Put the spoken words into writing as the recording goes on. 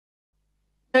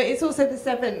It's also the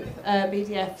 7th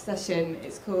BDF session.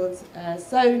 It's called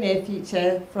So Near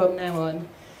Future From Now On.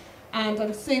 And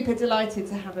I'm super delighted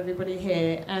to have everybody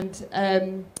here. And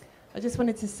I just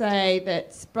wanted to say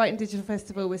that Brighton Digital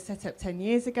Festival was set up 10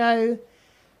 years ago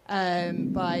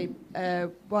by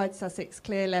Wide Sussex,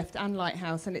 Clear Left and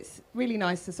Lighthouse. And it's really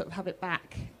nice to sort of have it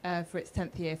back for its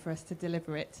 10th year for us to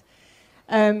deliver it.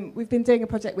 We've been doing a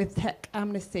project with Tech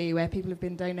Amnesty where people have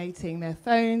been donating their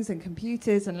phones and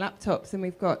computers and laptops, and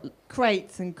we've got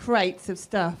crates and crates of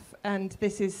stuff, and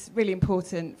this is really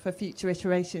important for future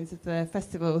iterations of the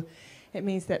festival. It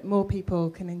means that more people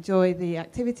can enjoy the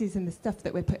activities and the stuff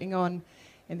that we're putting on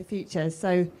in the future.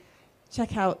 So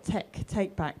check out Tech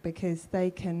Takeback, because they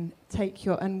can take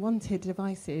your unwanted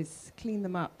devices, clean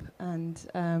them up,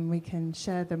 and we can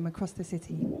share them across the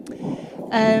city.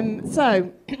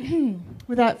 So,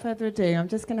 without further ado, I'm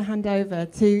just going to hand over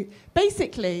to,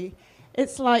 basically,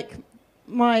 it's like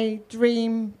my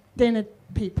dream dinner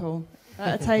people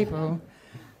at a table.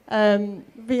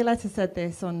 Violetta said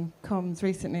this on comms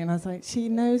recently, and I was like, she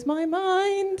knows my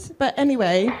mind. But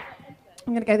anyway,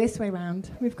 I'm going to go this way round.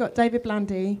 We've got David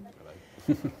Blandy,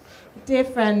 dear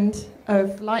friend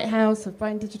of Lighthouse, of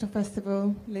Brighton Digital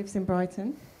Festival, lives in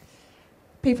Brighton.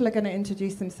 People are going to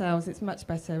introduce themselves. It's much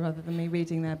better rather than me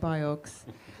reading their biogs.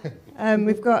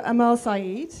 We've got Amaal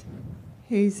Said,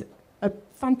 who's a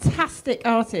fantastic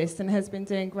artist and has been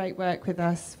doing great work with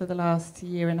us for the last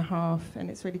year and a half, and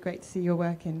it's really great to see your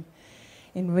work in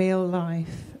real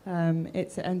life.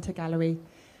 It's at Enter Gallery.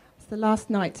 It's the last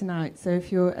night tonight, so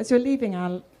as you're leaving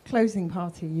our closing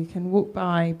party, you can walk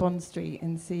by Bond Street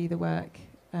and see the work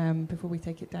before we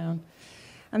take it down.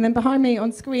 And then behind me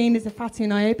on screen is Ifeatu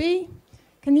Nnaobi.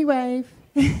 Can you wave?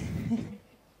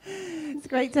 It's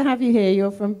great to have you here.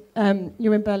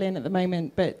 You're in Berlin at the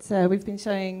moment, but we've been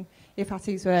showing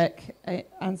Ifeatu's work,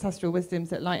 Ancestral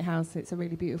Wisdoms, at Lighthouse. It's a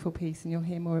really beautiful piece, and you'll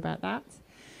hear more about that.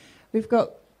 We've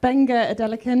got Gbenga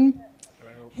Adelekan,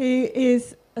 who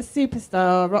is a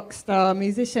superstar, rock star,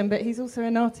 musician, but he's also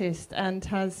an artist and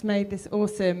has made this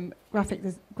awesome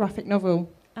graphic novel.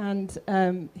 And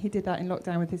he did that in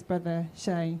lockdown with his brother,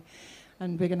 Shay.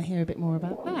 And we're going to hear a bit more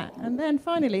about that. And then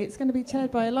finally, it's going to be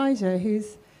chaired by Elijah,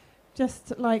 who's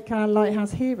just like our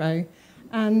Lighthouse hero.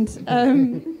 And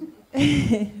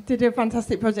did a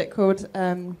fantastic project called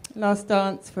Last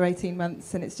Dance for 18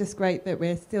 months. And it's just great that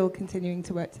we're still continuing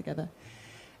to work together.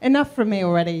 Enough from me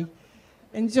already.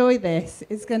 Enjoy this.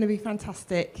 It's going to be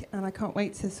fantastic. And I can't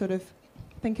wait to sort of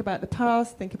think about the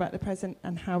past, think about the present,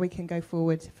 and how we can go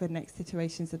forward for next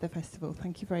iterations of the festival.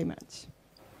 Thank you very much.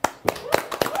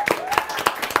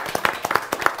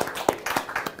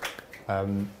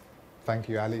 Thank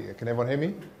you, Ali. Can everyone hear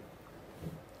me?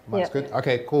 Mike's good?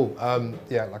 Okay, cool.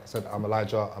 Yeah, like I said, I'm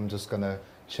Elijah. I'm just going to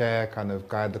chair, kind of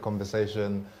guide the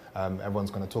conversation. Everyone's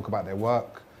going to talk about their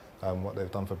work, what they've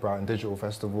done for Brighton Digital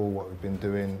Festival, what we've been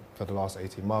doing for the last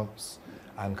 18 months,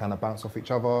 and kind of bounce off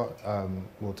each other.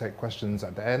 We'll take questions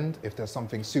at the end. If there's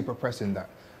something super pressing that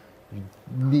you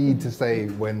need to say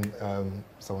when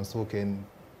someone's talking,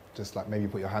 just like maybe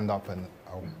put your hand up and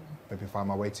I'll maybe find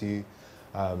my way to you.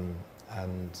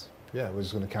 And yeah, we're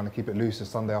just going to kind of keep it loose. It's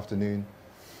Sunday afternoon.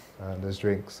 There's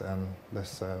drinks, and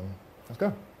let's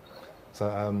go.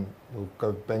 So we'll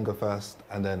go Gbenga first,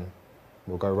 and then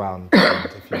we'll go round.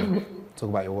 And if you talk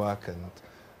about your work and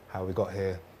how we got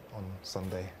here on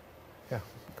Sunday. Yeah.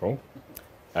 Cool.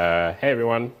 Hey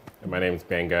everyone, my name is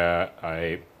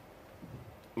Gbenga.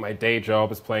 My day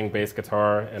job is playing bass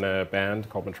guitar in a band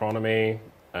called Metronomy,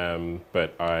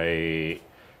 but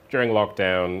during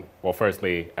lockdown, well,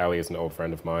 firstly, Ali is an old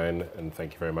friend of mine, and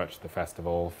thank you very much to the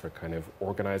festival for kind of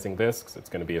organizing this, because it's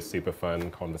going to be a super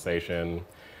fun conversation.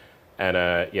 And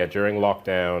yeah, during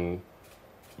lockdown,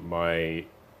 my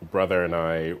brother and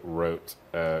I wrote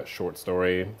a short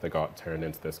story that got turned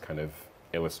into this kind of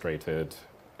illustrated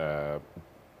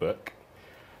book.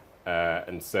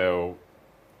 And so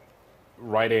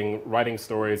writing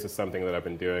stories is something that I've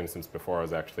been doing since before I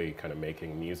was actually kind of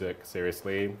making music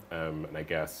seriously. And I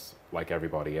guess, like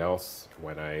everybody else,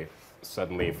 when I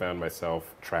suddenly found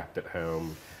myself trapped at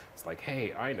home, it's like,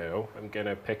 hey, I know, I'm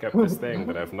gonna pick up this thing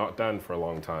that I've not done for a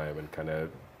long time and kind of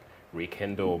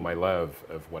rekindle my love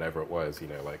of whatever it was, you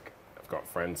know, like I've got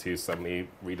friends who suddenly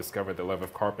rediscovered the love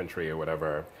of carpentry or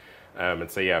whatever. And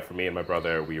so yeah, for me and my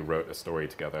brother, we wrote a story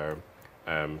together.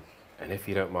 And if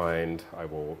you don't mind, I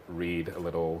will read a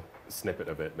little snippet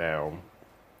of it now.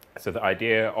 So the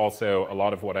idea also, a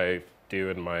lot of what I do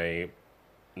in my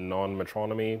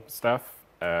non-Metronomy stuff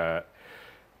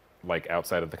like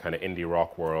outside of the kind of indie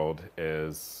rock world,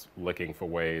 is looking for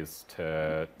ways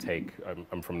to take,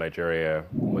 I'm from Nigeria,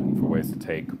 looking for ways to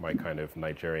take my kind of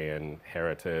Nigerian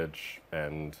heritage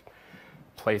and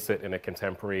place it in a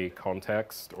contemporary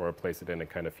context or place it in a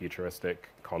kind of futuristic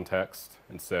context.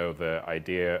 And so the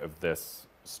idea of this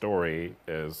story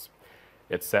is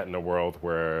it's set in a world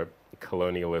where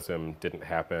colonialism didn't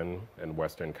happen and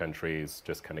Western countries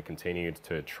just kind of continued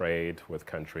to trade with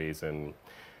countries in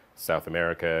South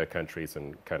America, countries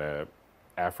in kind of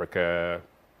Africa,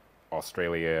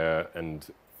 Australia,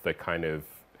 and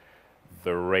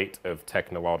the rate of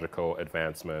technological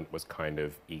advancement was kind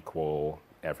of equal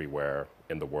everywhere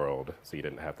in the world. So you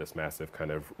didn't have this massive kind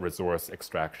of resource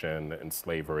extraction and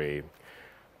slavery.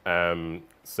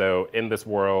 So in this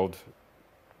world,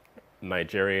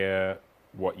 Nigeria,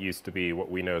 what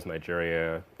we know as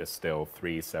Nigeria, is still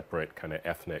 3 separate kind of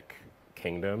ethnic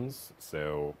kingdoms.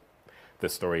 So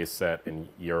this story is set in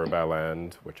Yoruba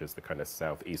land, which is the kind of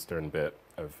southwestern bit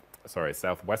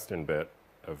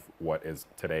of what is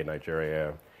today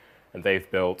Nigeria. And they've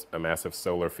built a massive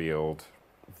solar field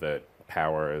that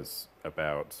provides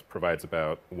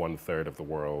about 1/3 of the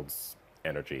world's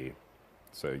energy.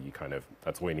 So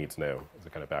that's what we need to know as a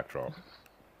kind of backdrop.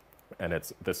 And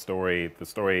the story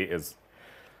is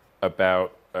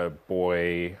about a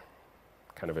boy,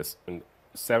 kind of a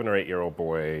 7 or 8-year-old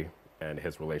boy, and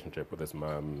his relationship with his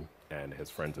mom and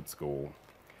his friends at school.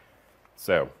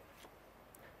 So,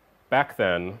 back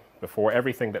then, before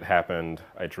everything that happened,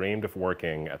 I dreamed of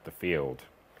working at the field.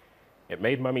 It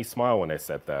made Mummy smile when I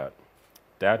said that.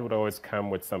 Dad would always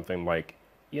come with something like,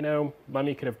 you know,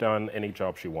 Mummy could have done any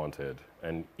job she wanted,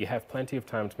 and you have plenty of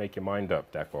time to make your mind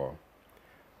up, Dakwa.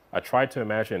 I tried to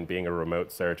imagine being a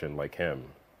remote surgeon like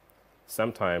him.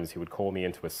 Sometimes he would call me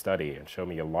into his study and show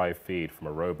me a live feed from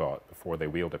a robot before they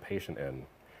wheeled a patient in.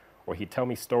 Or he'd tell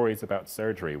me stories about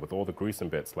surgery with all the gruesome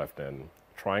bits left in,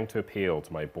 trying to appeal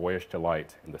to my boyish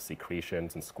delight in the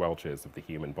secretions and squelches of the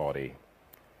human body.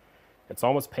 It's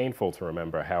almost painful to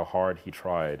remember how hard he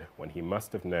tried when he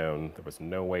must have known there was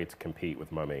no way to compete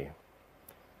with Mummy.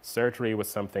 Surgery was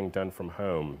something done from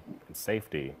home, in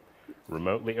safety,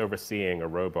 remotely overseeing a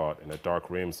robot in a dark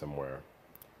room somewhere.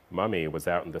 Mummy was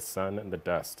out in the sun and the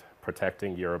dust,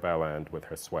 protecting Yoruba land with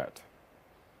her sweat.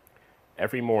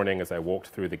 Every morning as I walked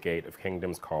through the gate of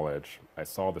Kingdom's College, I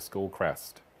saw the school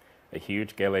crest, a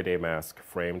huge Gelede mask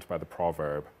framed by the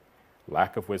proverb,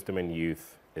 "Lack of wisdom in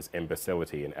youth is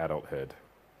imbecility in adulthood."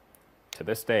 To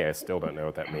this day, I still don't know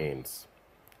what that means.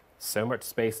 So much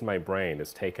space in my brain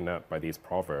is taken up by these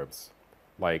proverbs,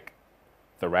 like,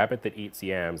 "The rabbit that eats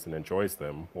yams and enjoys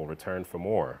them will return for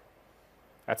more."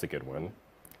 That's a good one.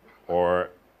 Or,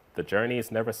 "The journey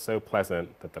is never so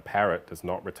pleasant that the parrot does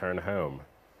not return home."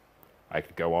 I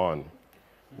could go on.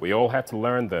 We all had to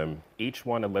learn them, each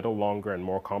one a little longer and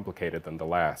more complicated than the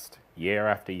last, year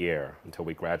after year, until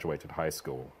we graduated high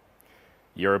school.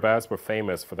 Yorubas were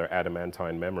famous for their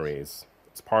adamantine memories.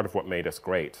 It's part of what made us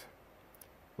great.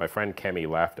 My friend Kemi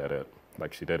laughed at it,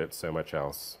 like she did at so much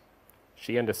else.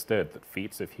 She understood that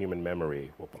feats of human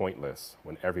memory were pointless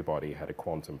when everybody had a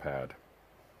quantum pad.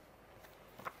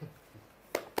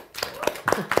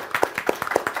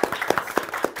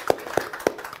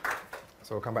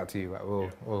 So we'll come back to you.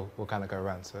 We'll kind of go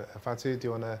around. So Ifeatu, do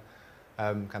you want to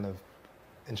kind of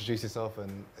introduce yourself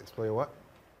and explore your work?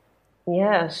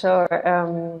 Yeah, sure.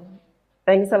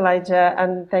 Thanks, Elijah,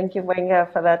 and thank you,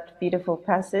 Gbenga, for that beautiful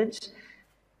passage.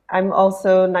 I'm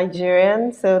also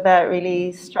Nigerian, so that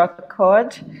really struck a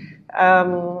chord.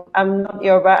 I'm not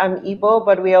Yoruba, I'm Igbo,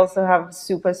 but we also have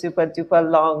super, super duper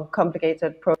long,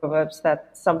 complicated proverbs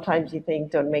that sometimes you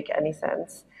think don't make any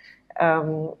sense,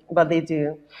 but they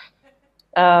do.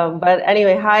 But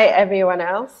anyway, hi everyone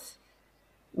else.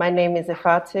 My name is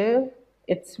Ifeatu.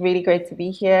 It's really great to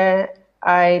be here.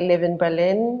 I live in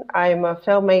Berlin. I'm a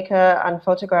filmmaker and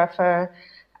photographer,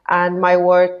 and my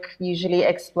work usually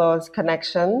explores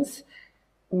connections.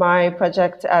 My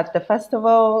project at the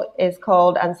festival is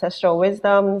called Ancestral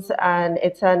Wisdoms, and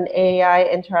it's an AI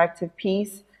interactive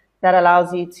piece that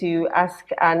allows you to ask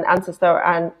an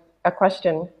ancestor a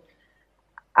question.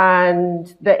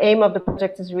 And the aim of the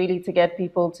project is really to get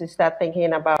people to start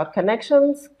thinking about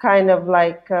connections, kind of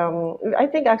like, I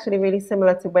think actually really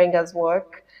similar to Gbenga's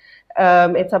work.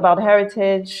 It's about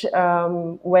heritage,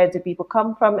 where do people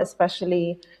come from,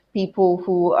 especially people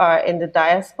who are in the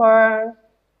diaspora,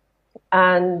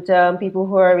 and people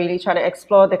who are really trying to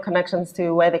explore the connections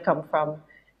to where they come from.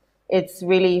 It's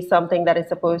really something that is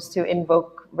supposed to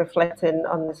invoke reflecting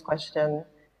on this question.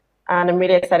 And I'm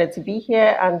really excited to be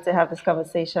here and to have this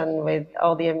conversation with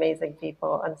all the amazing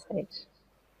people on stage.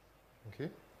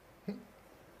 Thank you.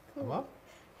 Amaal?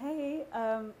 Hey,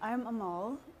 I'm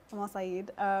Amaal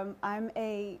Said.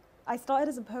 I started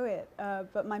as a poet,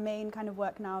 but my main kind of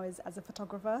work now is as a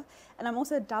photographer, and I'm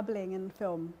also dabbling in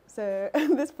film. So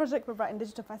this project for Brighton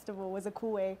Digital Festival was a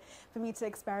cool way for me to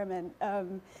experiment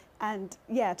and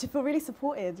yeah, to feel really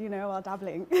supported, you know, while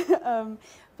dabbling.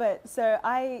 But so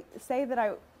I say that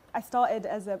I started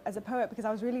as a poet because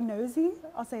I was really nosy.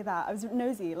 I'll say that. I was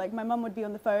nosy. Like my mum would be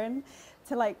on the phone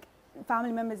to like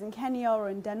family members in Kenya or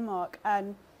in Denmark,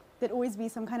 and there'd always be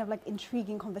some kind of like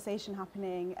intriguing conversation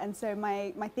happening. And so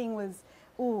my thing was,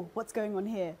 oh, what's going on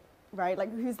here, right?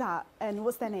 Like who's that? And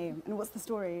what's their name? And what's the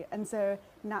story? And so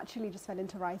naturally just fell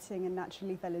into writing and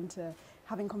naturally fell into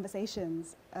having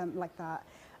conversations like that.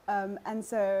 And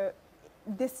so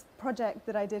this project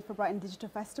that I did for Brighton Digital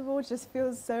Festival just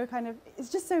feels so kind of, it's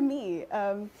just so me.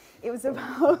 It was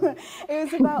about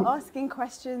asking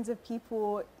questions of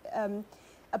people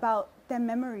about their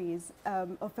memories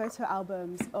of photo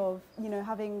albums, of, you know,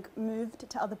 having moved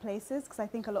to other places, because I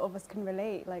think a lot of us can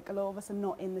relate. Like a lot of us are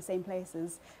not in the same place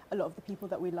as a lot of the people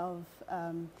that we love.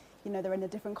 You know, they're in a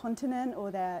different continent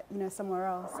or they're, you know, somewhere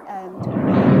else. And sounds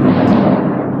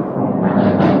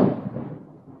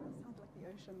like the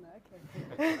ocean there.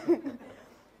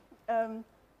 Okay.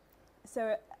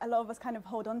 So a lot of us kind of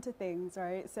hold on to things,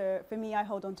 right? So for me, I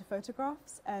hold on to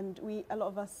photographs, and a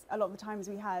lot of the times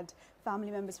we had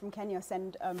family members from Kenya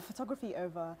send photography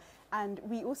over, and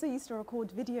we also used to record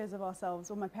videos of ourselves,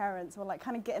 or my parents were like,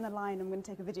 kind of get in a line, I'm going to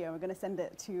take a video, and we're going to send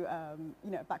it to,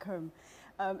 you know, back home.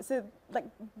 So like,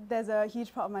 there's a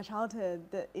huge part of my childhood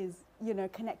that is, you know,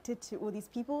 connected to all these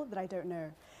people that I don't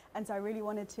know, and so I really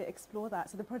wanted to explore that.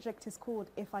 So the project is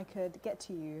called If I Could Get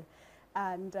to You.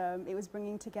 And it was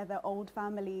bringing together old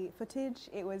family footage.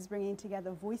 It was bringing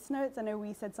together voice notes. I know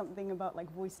we said something about like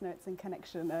voice notes and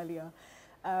connection earlier.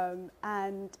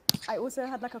 And I also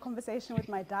had like a conversation with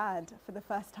my dad for the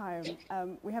first time.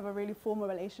 We have a really formal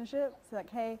relationship. So like,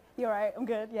 hey, you all right? I'm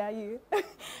good. Yeah, you?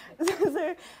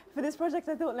 So for this project,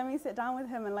 I thought, let me sit down with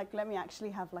him and like, let me actually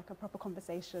have like a proper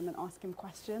conversation and ask him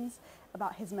questions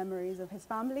about his memories of his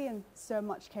family. And so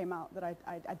much came out that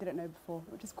I didn't know before,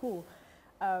 which is cool.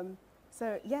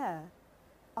 So yeah,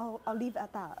 I'll leave it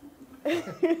at that.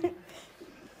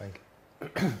 Thank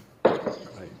you.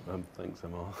 Great. Thanks,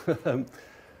 Amaal.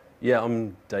 Yeah,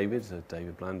 I'm David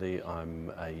Blandy.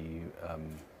 I'm a,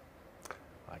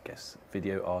 I guess,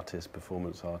 video artist,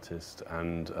 performance artist,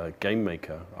 and game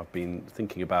maker. I've been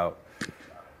thinking about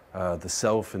the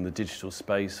self in the digital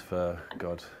space for,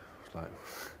 God, like,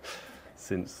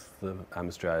 since the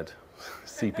Amstrad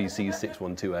CPC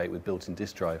 6128 with built-in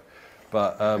disk drive.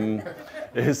 But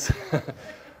it's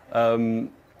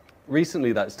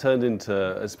recently that's turned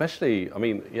into, especially, I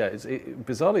mean, yeah,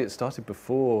 bizarrely it started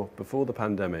before the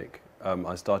pandemic.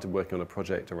 I started working on a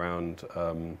project around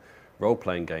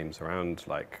role-playing games, around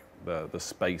like the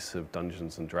space of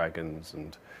Dungeons and Dragons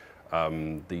and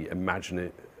the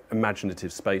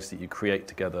imaginative space that you create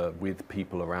together with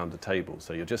people around a table.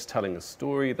 So you're just telling a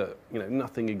story that, you know,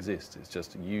 nothing exists. It's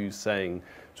just you saying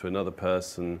to another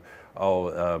person,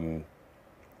 oh,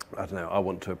 I don't know, I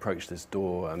want to approach this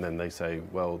door, and then they say,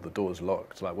 well, the door's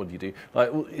locked, like, what do you do? Like,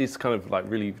 it's kind of like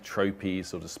really tropey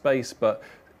sort of space, but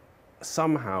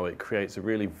somehow it creates a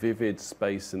really vivid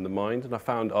space in the mind. And I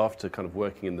found after kind of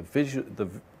working in the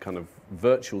kind of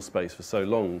virtual space for so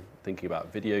long, thinking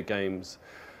about video games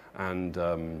and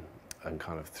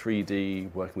kind of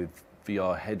 3D, working with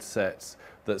VR headsets,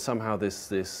 that somehow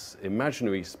this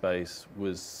imaginary space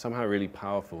was somehow really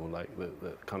powerful, like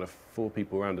that kind of four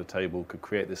people around a table could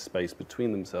create this space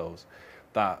between themselves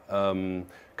that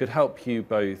could help you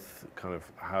both kind of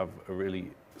have a really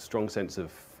strong sense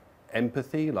of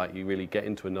empathy, like you really get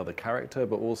into another character,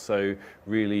 but also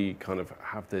really kind of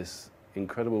have this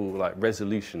incredible like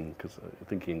resolution, because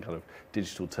thinking kind of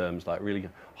digital terms, like really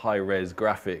high-res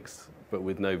graphics, but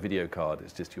with no video card,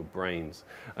 it's just your brains.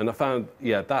 And I found,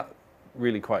 yeah, that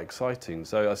really quite exciting.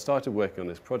 So I started working on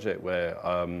this project where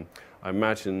I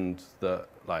imagined that,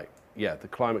 like, yeah, the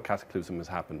climate cataclysm has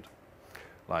happened.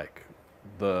 Like,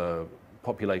 the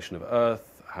population of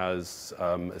Earth has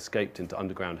escaped into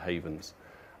underground havens.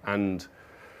 And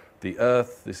the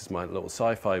Earth, this is my little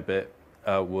sci-fi bit,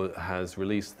 has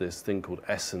released this thing called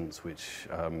essence, which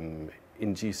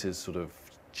induces sort of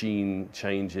gene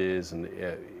changes and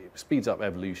it speeds up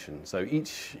evolution. So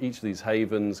each of these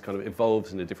havens kind of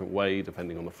evolves in a different way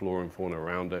depending on the flora and fauna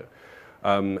around it.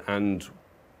 And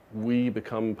we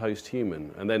become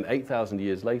post-human. And then 8,000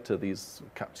 years later, these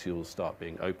capsules start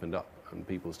being opened up and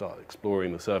people start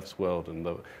exploring the surface world, and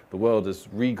the world is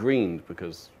re-greened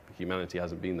because humanity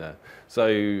hasn't been there.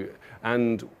 So,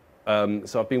 and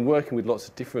so I've been working with lots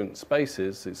of different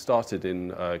spaces. It started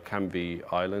in Canby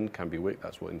Island, Canby Wick.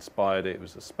 That's what inspired it. It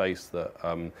was a space that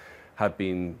had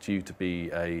been due to be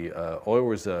a oil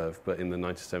reserve, but in the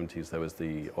 1970s there was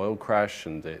the oil crash,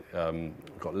 and it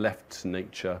got left to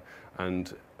nature.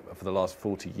 And for the last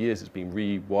 40 years, it's been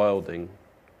rewilding,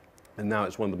 and now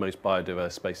it's one of the most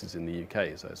biodiverse spaces in the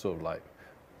UK. So it's sort of like,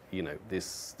 you know,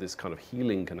 this kind of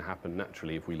healing can happen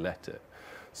naturally if we let it.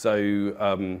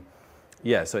 So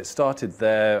yeah, so it started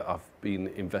there. I've been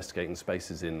investigating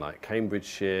spaces in like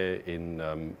Cambridgeshire, in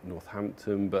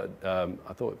Northampton, but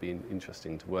I thought it'd be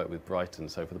interesting to work with Brighton.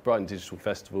 So for the Brighton Digital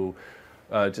Festival,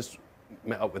 just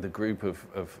met up with a group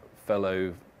of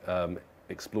fellow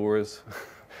explorers,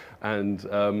 and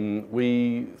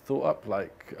we thought up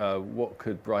like what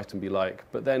could Brighton be like,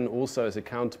 but then also as a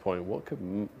counterpoint, what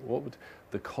would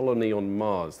the colony on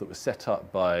Mars that was set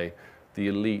up by the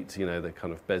elite, you know, the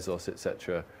kind of Bezos,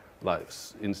 etc. Like,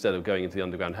 instead of going into the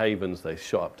underground havens, they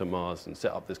shot up to Mars and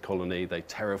set up this colony. They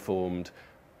terraformed,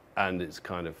 and it's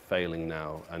kind of failing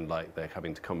now, and like they're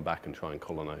having to come back and try and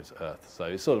colonize Earth. So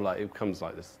it's sort of like, it becomes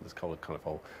like this kind of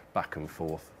whole back and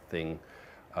forth thing,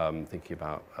 thinking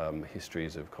about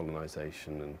histories of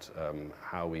colonization and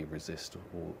how we resist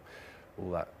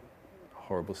all that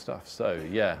horrible stuff. So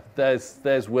yeah,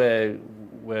 there's where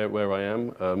I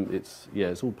am. It's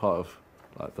all part of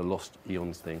like the Lost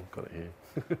Eons thing. Got it here.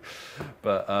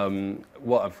 But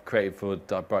what I've created for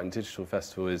Brighton Digital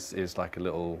Festival is like a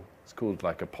little, it's called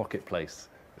like a pocket place.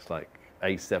 It's like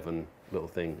A7 little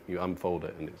thing. You unfold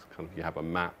it and it's kind of, you have a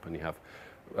map and you have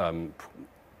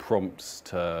prompts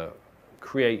to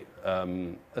create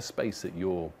a space at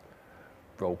your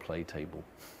role play table.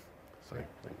 So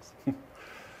thanks.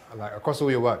 Like across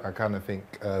all your work, I kind of think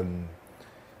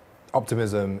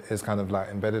optimism is kind of like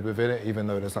embedded within it, even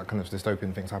though there's like kind of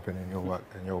dystopian things happening in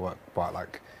your work. But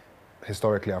like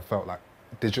historically, I felt like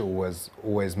digital was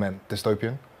always meant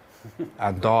dystopian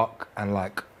and dark and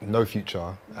like no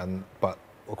future. But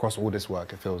across all this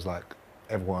work, it feels like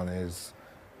everyone is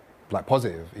like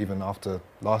positive, even after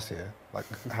last year. Like,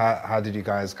 how did you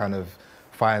guys kind of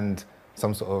find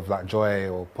some sort of like joy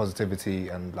or positivity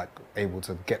and like able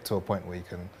to get to a point where you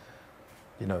can,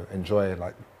 you know, enjoy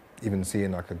like even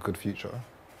seeing like a good future?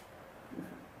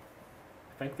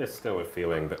 I think there's still a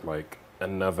feeling that like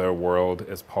another world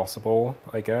is possible,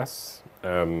 I guess.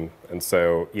 And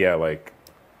so, yeah, like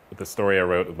the story I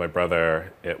wrote with my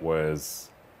brother, it was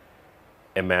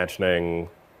imagining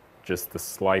just the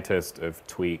slightest of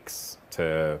tweaks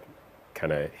to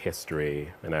kind of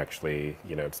history, and actually,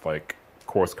 you know, it's like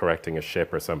course correcting a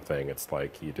ship or something. It's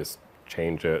like you just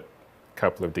change it a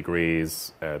couple of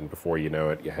degrees and before you know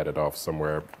it, you headed off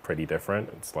somewhere pretty different.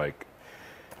 It's like,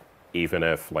 even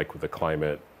if like with the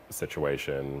climate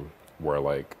situation, we're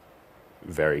like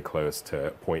very close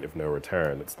to point of no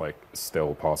return, it's like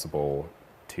still possible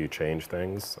to change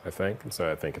things, I think. And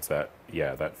so I think it's that,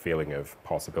 yeah, that feeling of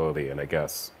possibility. And I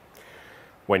guess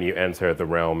when you enter the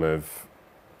realm of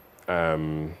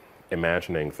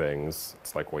imagining things,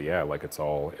 it's like, well, yeah, like it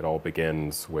all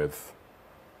begins with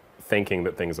thinking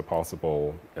that things are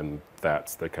possible, and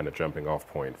that's the kind of jumping off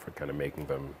point for kind of making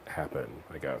them happen,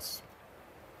 I guess.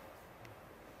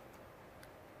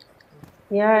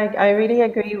 Yeah, I really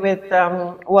agree with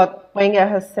what Gbenga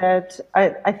has said.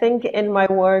 I think in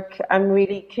my work, I'm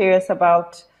really curious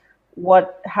about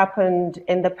what happened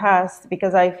in the past,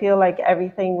 because I feel like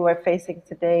everything we're facing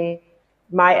today,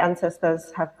 my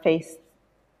ancestors have faced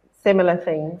similar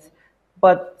things,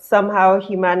 but somehow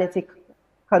humanity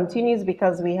continues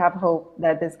because we have hope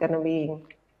that there's going to be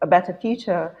a better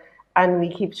future, and we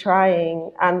keep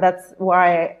trying. And that's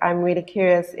why I'm really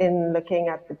curious in looking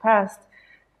at the past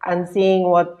and seeing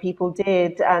what people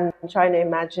did and trying to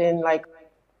imagine, like,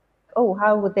 oh,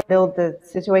 how would they build the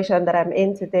situation that I'm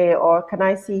in today? Or can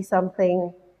I see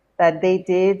something that they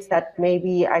did that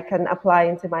maybe I can apply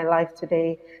into my life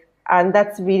today? And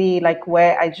that's really like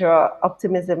where I draw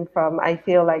optimism from. I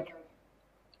feel like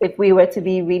if we were to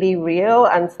be really real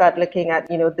and start looking at,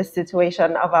 you know, the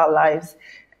situation of our lives,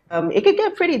 it could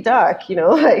get pretty dark, you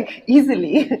know, like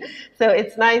easily. So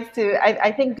it's nice to,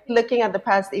 I think looking at the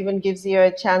past even gives you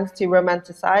a chance to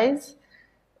romanticize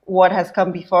what has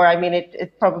come before. I mean,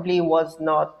 it probably was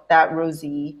not that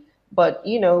rosy, but,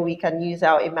 you know, we can use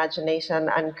our imagination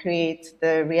and create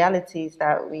the realities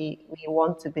that we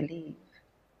want to believe.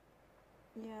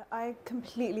 Yeah, I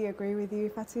completely agree with you,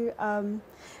 Ifeatu.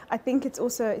 I think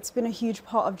it's been a huge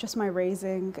part of just my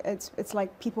raising. It's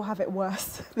like people have it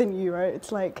worse than you, right?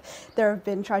 It's like there have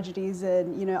been tragedies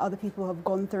and, you know, other people have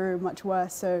gone through much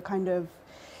worse. So kind of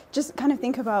just kind of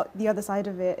think about the other side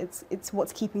of it. It's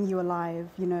what's keeping you alive.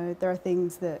 You know, there are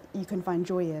things that you can find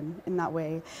joy in that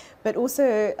way. But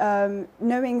also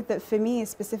knowing that for me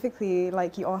specifically,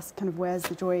 like you asked kind of where's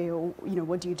the joy, or, you know,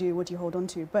 what do you do, what do you hold on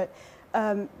to? But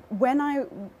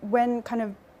when kind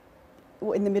of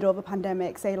in the middle of a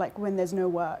pandemic, say like when there's no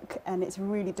work and it's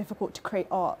really difficult to create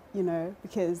art, you know,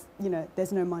 because, you know,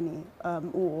 there's no money,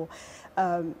 or,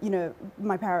 you know,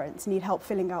 my parents need help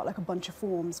filling out like a bunch of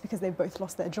forms because they've both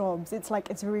lost their jobs. It's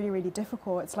like, it's really, really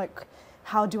difficult. It's like,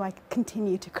 how do I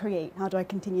continue to create? How do I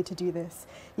continue to do this?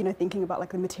 You know, thinking about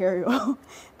like the material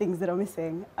things that are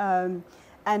missing.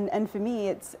 And for me,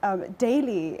 it's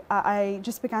daily, I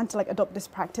just began to like adopt this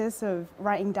practice of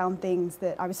writing down things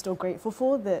that I was still grateful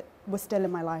for that were still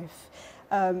in my life.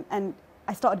 And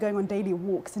I started going on daily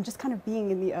walks and just kind of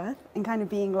being in the earth and kind of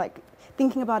being like,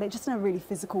 thinking about it just in a really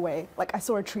physical way. Like I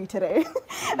saw a tree today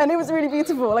and it was really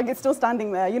beautiful, like it's still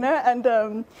standing there, you know?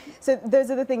 And so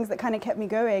those are the things that kind of kept me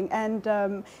going.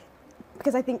 And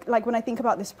because I think, like, when I think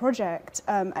about this project,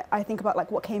 I think about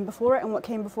like what came before it, and what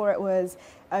came before it was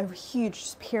a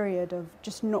huge period of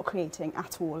just not creating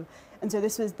at all. And so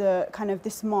this was the kind of,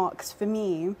 this marks for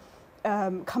me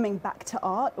coming back to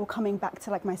art, or coming back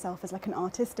to like myself as like an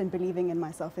artist and believing in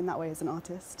myself in that way as an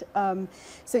artist.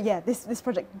 So yeah, this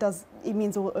project does, it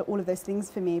means all of those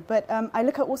things for me. But I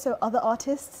look at also other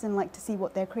artists and like to see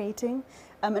what they're creating,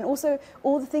 and also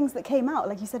all the things that came out,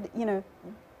 like you said, you know,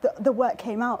 the work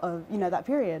came out of, you know, that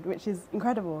period, which is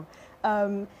incredible.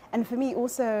 And for me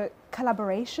also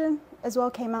collaboration as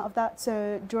well came out of that.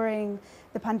 So during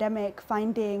the pandemic,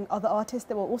 finding other artists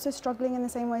that were also struggling in the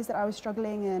same ways that I was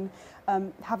struggling,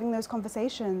 and having those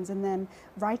conversations, and then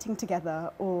writing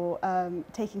together, or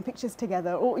taking pictures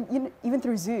together, or you know, even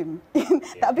through Zoom,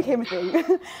 that became a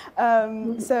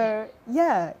thing. So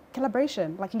yeah,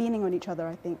 collaboration, like leaning on each other,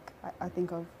 I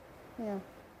think of, yeah.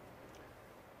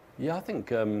 Yeah, I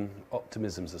think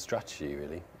optimism's a strategy,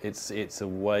 really. It's a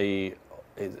way,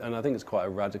 and I think it's quite a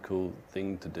radical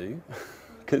thing to do,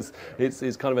 because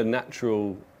it's kind of a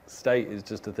natural state, is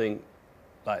just to think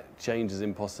like change is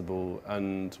impossible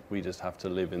and we just have to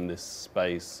live in this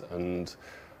space and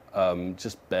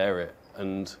just bear it.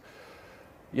 And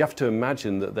you have to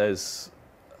imagine that there's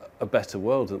a better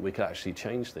world, that we can actually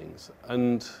change things.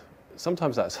 And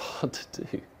sometimes that's hard to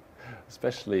do,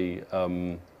 especially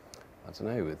I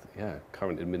don't know, with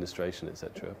current administration,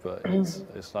 etc. But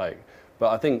it's like,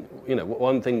 but I think, you know,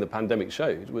 one thing the pandemic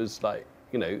showed was, like,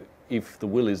 you know, if the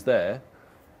will is there,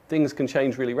 things can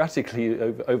change really radically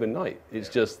overnight. It's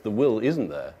just the will isn't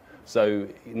there. So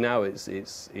now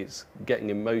it's getting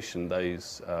in motion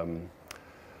those kind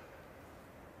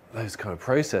of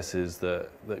processes that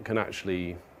can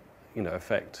actually, you know,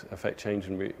 affect change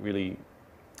and really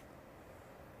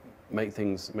make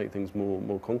things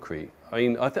more concrete. I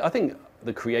mean, I think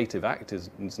the creative act is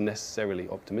necessarily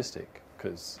optimistic,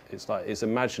 because it's like, it's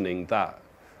imagining that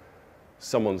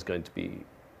someone's going to be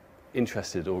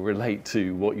interested or relate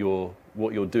to what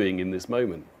you're doing in this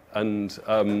moment. And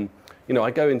you know,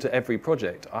 I go into every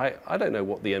project, I don't know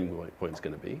what the end point is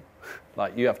going to be.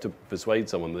 Like, you have to persuade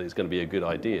someone that it's going to be a good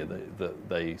idea, that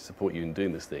they support you in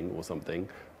doing this thing or something,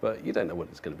 but you don't know what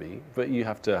it's going to be. But you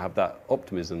have to have that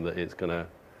optimism that it's going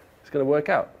to work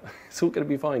out. It's all going to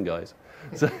be fine, guys.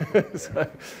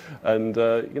 And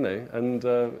you know,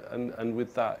 and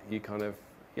with that, you kind of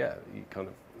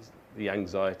the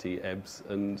anxiety ebbs,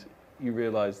 and you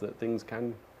realise that things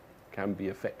can be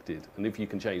affected. And if you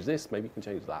can change this, maybe you can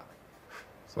change that.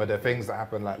 Were there things that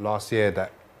happened like last year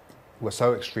that were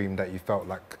so extreme that you felt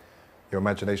like your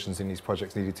imaginations in these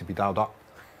projects needed to be dialed up?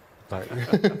 Like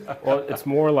well, it's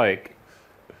more like,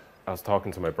 I was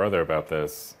talking to my brother about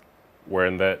this, where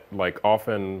in that, like,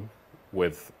 often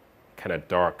with kind of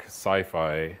dark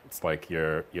sci-fi, it's like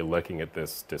you're looking at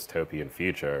this dystopian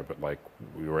future, but like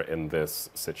we were in this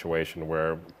situation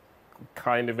where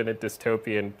kind of in a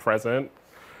dystopian present.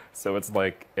 So it's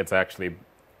like, it's actually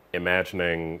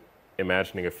imagining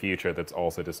a future that's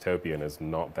also dystopian is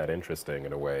not that interesting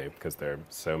in a way, because there were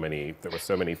so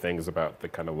many things about the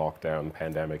kind of lockdown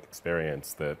pandemic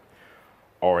experience that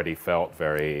already felt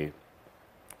very,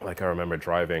 like, I remember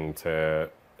driving to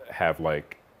have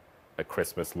like a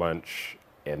Christmas lunch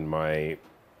in my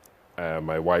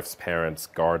my wife's parents'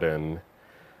 garden,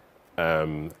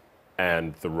 and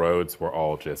the roads were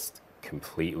all just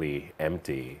completely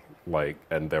empty. Like,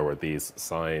 and there were these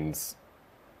signs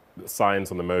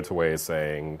on the motorway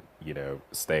saying, you know,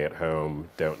 stay at home,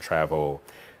 don't travel.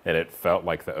 And it felt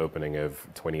like the opening of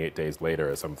 28 Days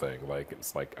Later or something. Like,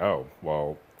 it's like, oh,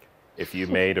 well, if you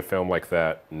made a film like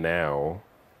that now,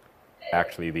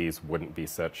 actually these wouldn't be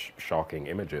such shocking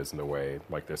images in a way.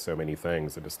 Like there's so many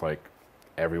things that just like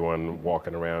everyone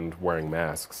walking around wearing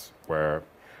masks, where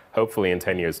hopefully in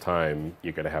 10 years' time,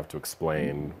 you're going to have to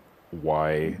explain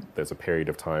why there's a period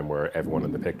of time where everyone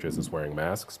in the pictures is wearing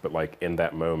masks. But like in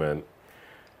that moment,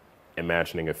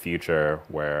 imagining a future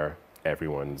where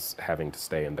everyone's having to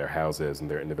stay in their houses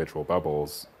and their individual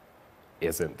bubbles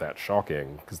isn't that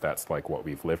shocking, because that's like what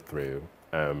we've lived through.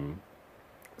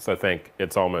 So I think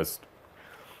it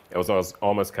was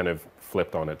almost kind of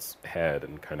flipped on its head,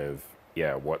 and kind of,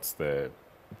 yeah, what's the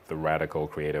radical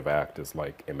creative act is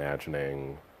like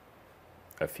imagining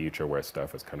a future where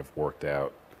stuff is kind of worked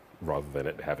out rather than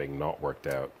it having not worked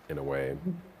out in a way.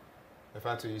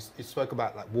 Ifeatu, you spoke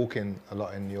about like walking a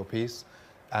lot in your piece,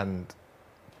 and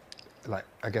like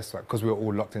I guess like because we were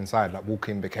all locked inside, like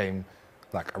walking became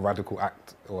like a radical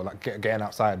act, or like getting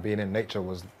outside, being in nature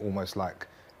was almost like,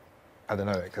 I don't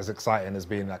know, as exciting as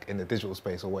being like in the digital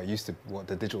space, or what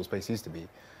the digital space used to be.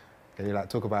 Can you like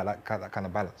talk about that kind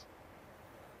of balance?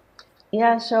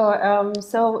 Yeah, sure.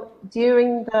 So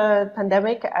during the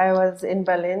pandemic, I was in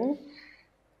Berlin,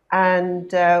 and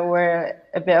we're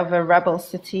a bit of a rebel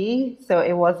city, so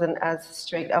it wasn't as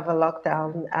strict of a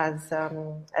lockdown as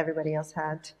everybody else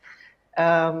had.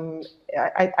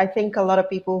 I think a lot of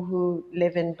people who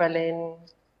live in Berlin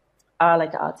are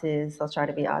like artists, or try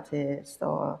to be artists,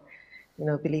 or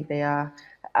believe they are.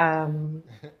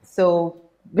 So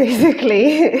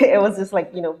basically, it was just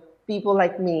like people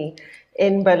like me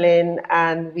in Berlin,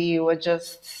 and we were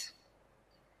just,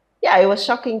 yeah, it was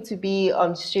shocking to be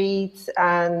on streets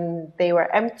and they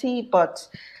were empty, but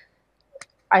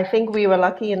I think we were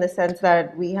lucky in the sense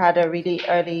that we had a really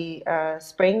early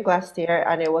spring last year,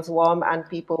 and it was warm and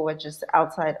people were just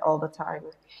outside all the time.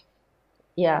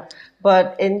 Yeah,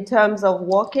 but in terms of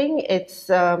walking, it's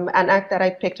an act that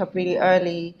I picked up really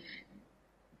early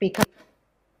because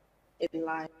in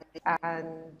life,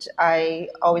 and I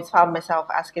always found myself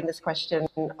asking this question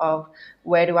of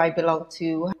where do I belong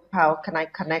to? How can I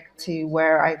connect to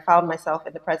where I found myself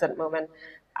in the present moment?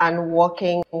 And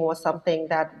walking was something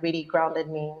that really grounded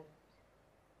me.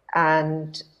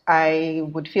 And I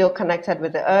would feel connected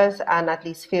with the earth, and at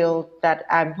least feel that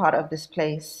I'm part of this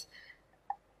place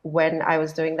when I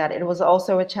was doing that. It was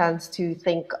also a chance to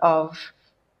think of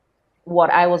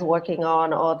what I was working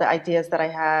on, or the ideas that I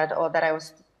had, or that I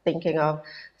was thinking of.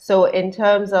 So in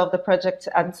terms of the project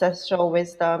Ancestral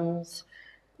Wisdoms,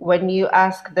 when you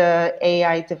ask the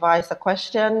AI device a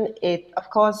question, it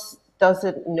of course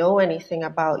doesn't know anything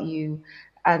about you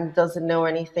and doesn't know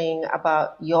anything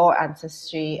about your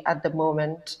ancestry at the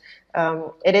moment.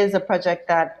 It is a project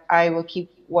that I will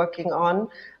keep working on.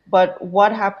 But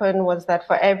what happened was that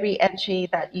for every entry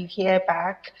that you hear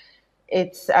back,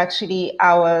 it's actually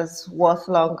hours worth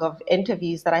long of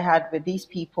interviews that I had with these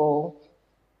people.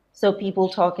 So people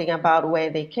talking about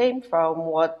where they came from,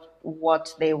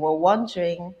 what they were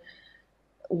wondering,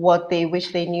 what they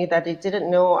wish they knew that they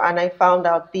didn't know. And I found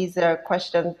out these are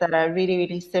questions that are really,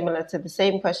 really similar to the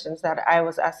same questions that I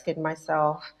was asking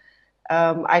myself.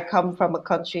 I come from a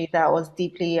country that was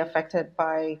deeply affected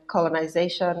by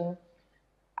colonization.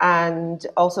 And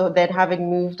also then having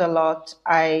moved a lot,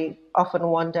 I often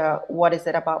wonder, what is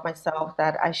it about myself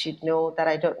that I should know that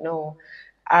I don't know?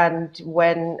 And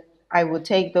when I would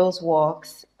take those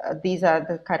walks, these are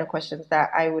the kind of questions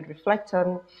that I would reflect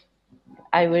on.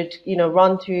 I would,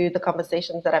 run through the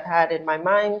conversations that I've had in my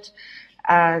mind,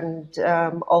 and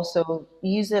also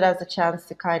use it as a chance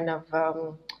to kind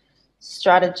of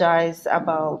strategize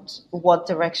about what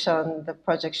direction the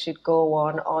project should go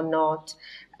on or not.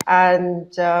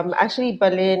 And actually,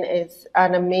 Berlin is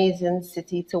an amazing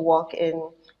city to walk in.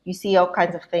 You see all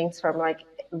kinds of things, from like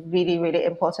really, really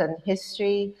important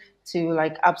history to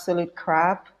like absolute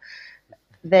crap.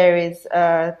 There is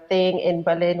a thing in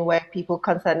Berlin where people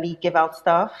constantly give out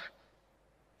stuff.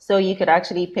 So you could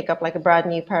actually pick up like a brand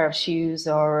new pair of shoes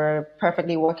or a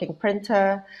perfectly working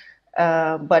printer.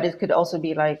 But it could also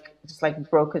be like just like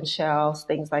broken shells,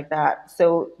 things like that.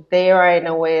 So they are in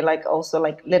a way like also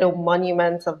like little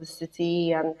monuments of the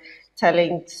city, and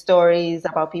telling stories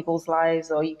about people's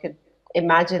lives, or you could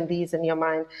imagine these in your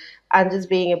mind. And just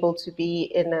being able to be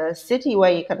in a city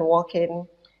where you can walk in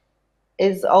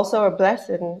is also a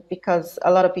blessing, because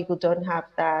a lot of people don't have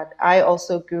that. I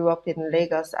also grew up in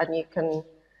Lagos, and you can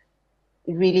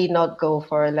really not go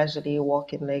for a leisurely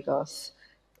walk in Lagos,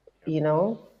 you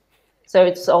know? So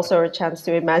it's also a chance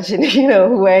to imagine,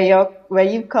 where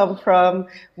you come from,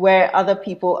 where other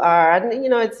people are, and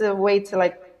it's a way to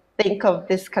like think of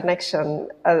this connection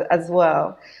as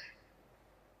well.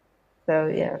 So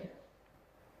yeah.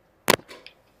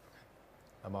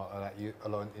 Amaal, like you, a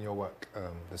lot in your work,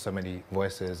 there's so many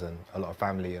voices and a lot of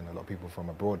family and a lot of people from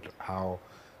abroad. How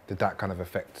did that kind of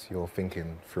affect your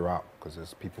thinking throughout? Because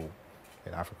there's people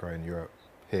in Africa and Europe,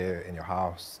 here in your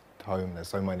house, home, there's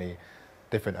so many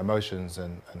different emotions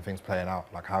and things playing out.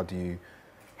 Like, how do you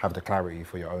have the clarity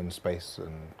for your own space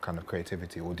and kind of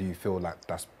creativity? Or do you feel like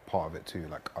that's part of it too,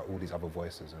 like all these other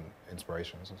voices and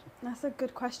inspirations and stuff? That's a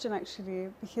good question, actually,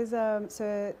 because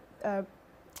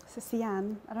so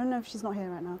Sian, I don't know if she's not here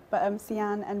right now, but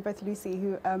Sian and both Lucy,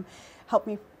 who helped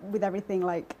me with everything,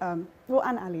 like, well,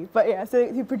 and Ali, but yeah, so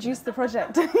who produced the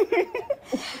project.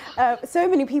 So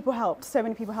many people helped,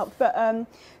 but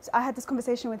so I had this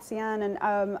conversation with Sian, and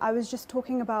I was just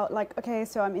talking about, like, okay,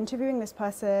 so I'm interviewing this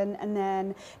person, and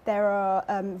then there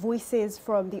are voices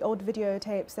from the old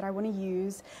videotapes that I want to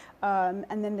use, and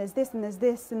then there's this, and there's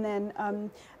this, and then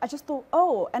I just thought,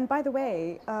 oh, and by the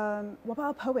way, what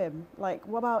about a poem? Like,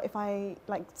 what about if I,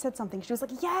 like, said something? She was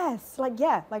like, yes, like,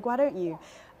 yeah, like, why don't you?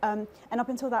 And up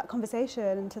until that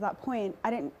conversation and to that point,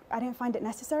 I didn't find it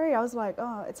necessary. I was like,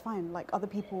 oh, it's fine, like other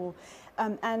people.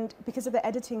 And because of the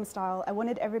editing style, I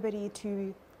wanted everybody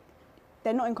to,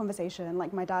 they're not in conversation.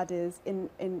 Like, my dad is in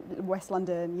West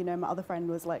London, you know, my other friend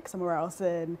was like somewhere else,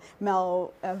 and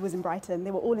Mel was in Brighton.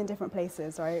 They were all in different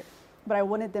places, right? But I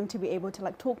wanted them to be able to,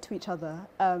 like, talk to each other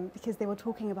because they were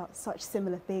talking about such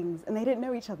similar things, and they didn't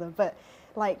know each other, but,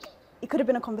 like, it could have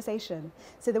been a conversation.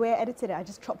 So the way I edited it, I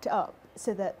just chopped it up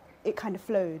so that it kind of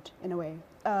flowed in a way.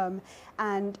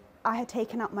 And I had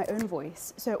taken out my own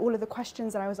voice. So all of the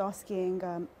questions that I was asking,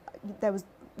 there was,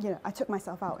 you know, I took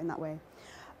myself out in that way.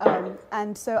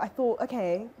 And so I thought,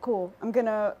 okay, cool,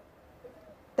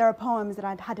 there are poems that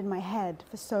I'd had in my head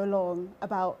for so long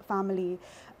about family,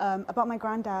 about my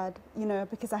granddad, you know,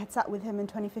 because I had sat with him in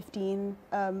 2015,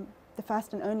 the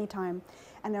first and only time.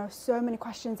 And there are so many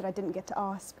questions that I didn't get to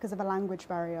ask because of a language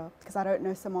barrier, because I don't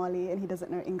know Somali and he doesn't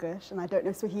know English, and I don't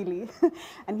know Swahili,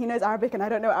 and he knows Arabic and I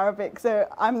don't know Arabic. So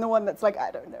I'm the one that's like,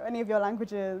 I don't know any of your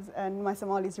languages, and my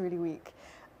Somali is really weak.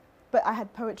 But I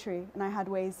had poetry, and I had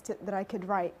ways that I could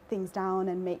write things down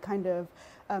and make kind of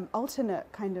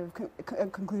alternate kind of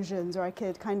conclusions, or I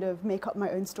could kind of make up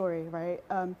my own story, right?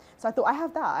 So I thought, I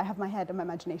have that. I have my head and my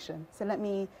imagination. So let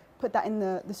me put that in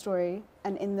the story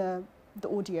and in the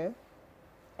audio.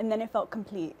 And then it felt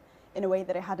complete in a way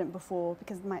that it hadn't before,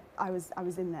 because I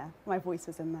was in there. My voice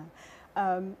was in there.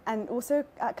 And also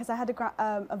because I had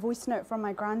a voice note from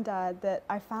my granddad that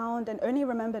I found and only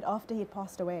remembered after he'd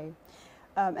passed away.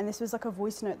 And this was like a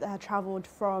voice note that had traveled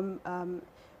from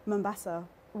Mombasa,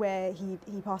 where he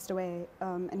passed away.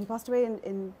 And he passed away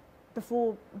a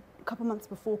couple months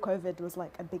before COVID was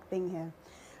like a big thing here.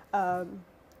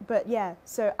 But yeah,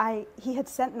 so he had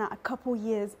sent that a couple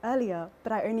years earlier,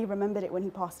 but I only remembered it when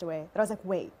he passed away. But I was like,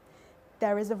 wait,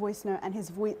 there is a voice note, and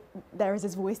there is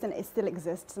his voice, and it still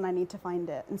exists, and I need to find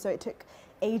it. And so it took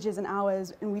ages and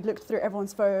hours, and we looked through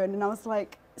everyone's phone, and I was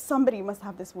like, somebody must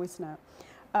have this voice note.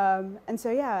 And so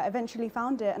yeah, I eventually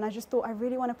found it, and I just thought, I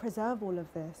really want to preserve all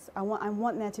of this. I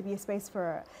want there to be a space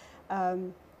for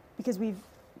it, because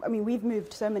we've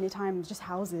moved so many times, just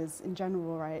houses in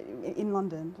general, right, in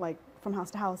London, like from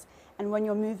house to house. And when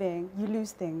you're moving, you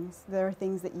lose things. There are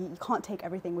things that you can't take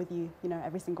everything with you, you know,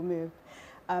 every single move.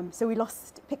 So we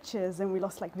lost pictures, and we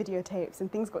lost like videotapes,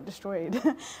 and things got destroyed.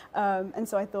 And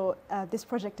so I thought this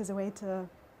project is a way to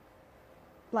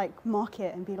like mark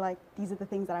it and be like, these are the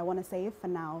things that I want to save for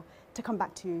now to come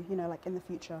back to, you know, like in the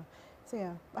future. So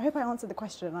yeah, I hope I answered the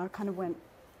question. I kind of went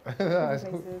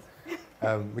places.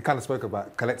 We kind of spoke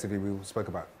about, collectively, we spoke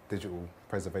about digital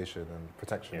preservation and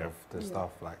protection of the stuff.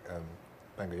 Like,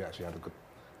 Gbenga, you actually had a good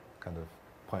kind of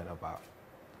point about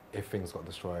if things got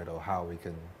destroyed, or how we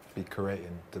can be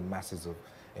creating the masses of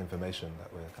information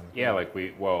that we're kind of... Yeah, like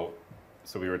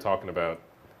so we were talking about,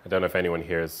 I don't know if anyone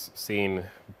here has seen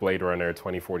Blade Runner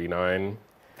 2049,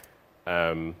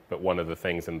 but one of the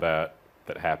things in that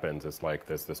happens is like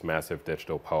there's this massive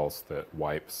digital pulse that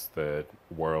wipes the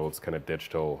world's kind of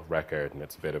digital record, and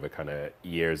it's a bit of a kind of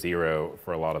year zero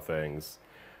for a lot of things.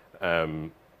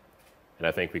 And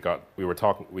I think we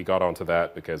got onto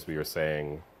that because we were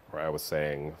saying, or I was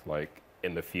saying, like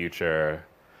in the future,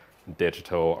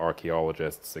 digital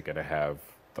archaeologists are going to have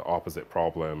the opposite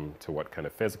problem to what kind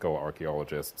of physical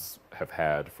archaeologists have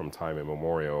had from time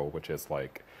immemorial, which is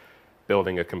like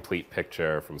building a complete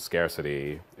picture from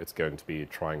scarcity. It's going to be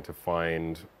trying to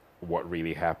find what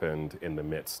really happened in the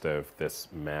midst of this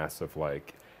mass of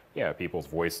like, yeah, people's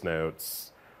voice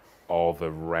notes, all the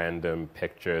random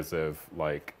pictures of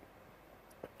like,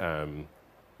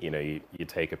 you know, you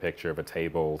take a picture of a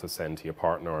table to send to your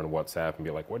partner on WhatsApp and be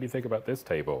like, what do you think about this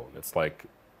table? And it's like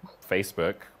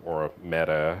Facebook or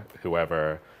Meta,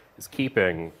 whoever, is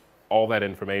keeping all that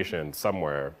information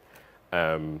somewhere.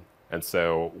 And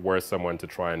so were someone to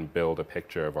try and build a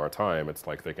picture of our time, it's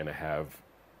like they're going to have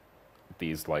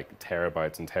these like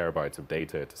terabytes and terabytes of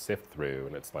data to sift through,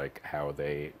 and it's like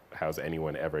how's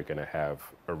anyone ever going to have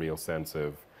a real sense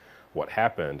of what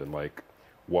happened and like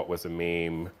what was a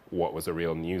meme, what was a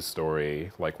real news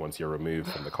story, like once you're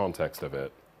removed from the context of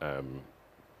it.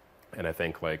 And I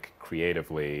think like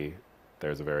creatively,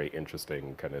 there's a very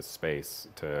interesting kind of space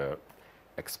to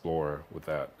explore with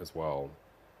that as well.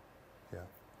 Yeah,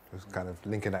 just kind of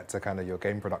linking that to kind of your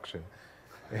game production.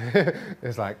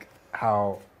 It's like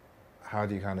how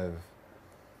do you kind of,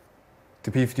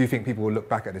 do you think people will look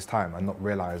back at this time and not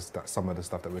realize that some of the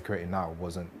stuff that we're creating now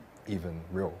wasn't even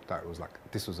real, that it was like,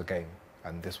 this was a game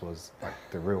and this was like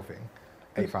the real thing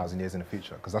 8,000 years in the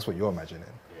future, because that's what you're imagining.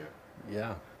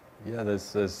 Yeah,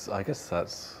 there's I guess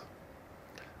that's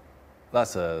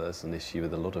an issue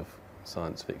with a lot of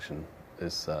science fiction,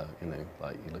 is you know,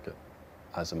 like you look at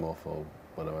Asimov or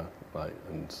whatever, right,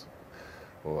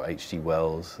 or H.G.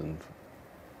 Wells and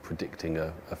predicting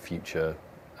a future,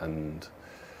 and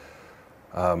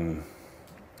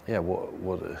yeah,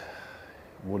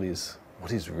 what is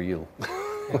real?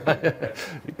 It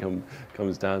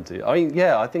comes down to. I mean,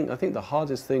 yeah, I think the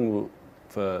hardest thing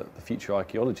for the future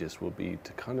archaeologists will be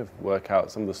to kind of work out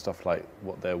some of the stuff, like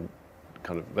what they're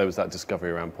kind of. There was that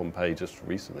discovery around Pompeii just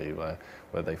recently where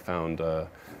they found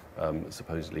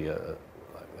supposedly like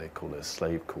they call it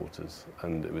slave quarters,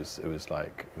 and it was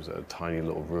a tiny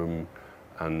little room,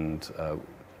 and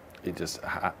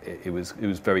it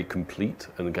was very complete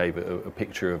and gave a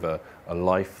picture of a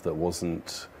life that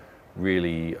wasn't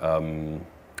really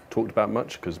talked about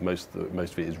much, because most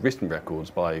of it is written records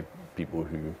by people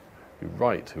who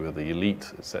write, who are the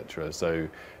elite, etc. So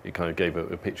it kind of gave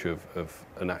a picture of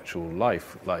an actual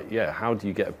life. Like, yeah, how do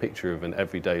you get a picture of an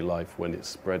everyday life when it's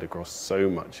spread across so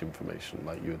much information,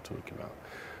 like you were talking about?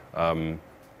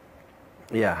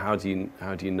 Yeah, how do you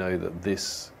know that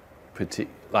this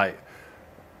like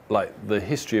the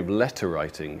history of letter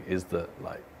writing is that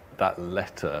like that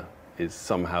letter is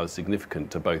somehow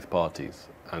significant to both parties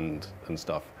and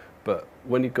stuff. But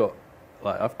when you've got,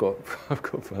 like, I've got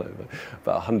about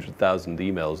 100,000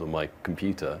 emails on my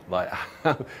computer. Like,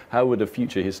 how would a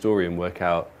future historian work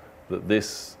out that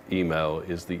this email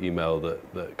is the email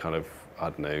that kind of, I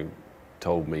don't know,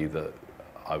 told me that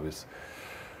I was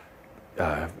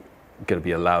going to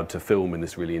be allowed to film in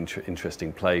this really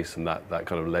interesting place, and that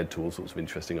kind of led to all sorts of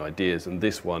interesting ideas. And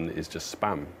this one is just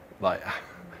spam. Like,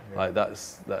 like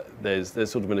there's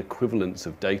sort of an equivalence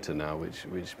of data now,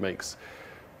 which makes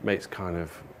kind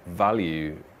of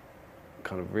value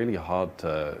kind of really hard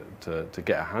to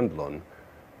get a handle on.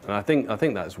 And I think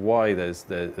that's why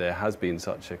there has been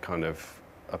such a kind of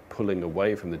a pulling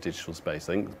away from the digital space.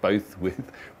 I think both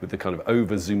with the kind of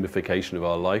over zoomification of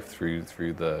our life through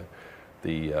the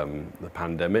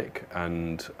pandemic,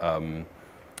 and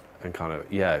kind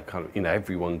of, you know,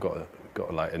 everyone got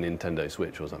like a Nintendo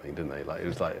Switch or something, didn't they? Like, it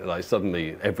was like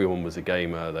suddenly everyone was a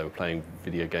gamer. They were playing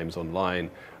video games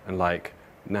online, and like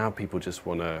now people just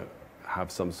want to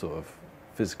have some sort of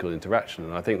physical interaction.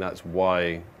 And I think that's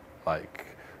why like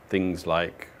things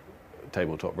like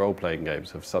tabletop role-playing games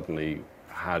have suddenly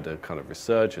had a kind of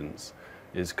resurgence,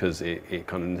 is because it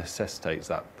kind of necessitates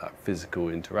that physical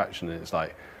interaction. And it's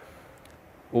like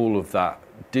all of that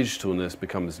digitalness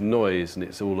becomes noise, and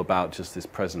it's all about just this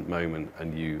present moment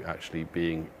and you actually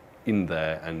being in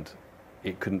there, and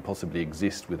it couldn't possibly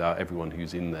exist without everyone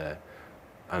who's in there.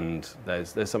 And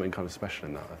there's something kind of special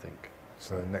in that, I think.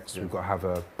 So next we've got to have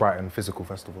a Brighton Physical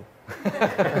Festival.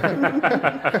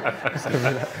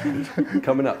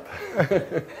 Coming up.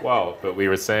 Well, but we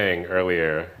were saying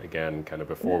earlier, again, kind of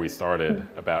before we started,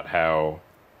 about how,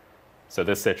 so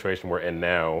this situation we're in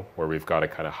now, where we've got a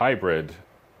kind of hybrid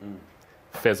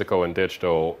physical and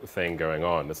digital thing going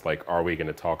on, it's like, are we going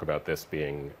to talk about this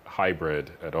being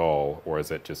hybrid at all, or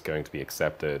is it just going to be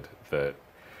accepted that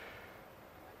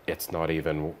it's not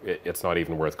even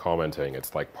worth commenting?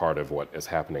 It's like part of what is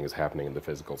happening in the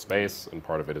physical space, and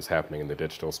part of it is happening in the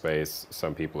digital space.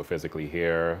 Some people are physically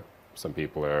here, some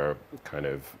people are kind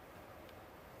of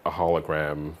a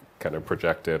hologram kind of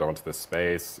projected onto the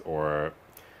space, or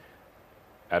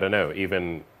I don't know,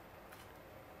 even,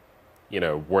 you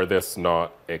know, were this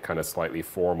not a kind of slightly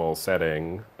formal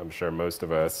setting, I'm sure most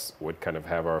of us would kind of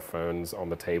have our phones on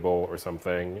the table or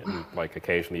something, and like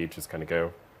occasionally you just kind of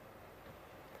go,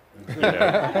 you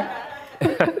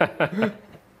know.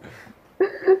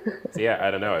 So yeah,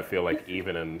 I don't know. I feel like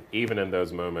even in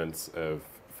those moments of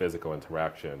physical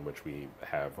interaction, which we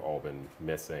have all been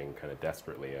missing kind of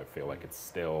desperately. I feel like it's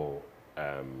still,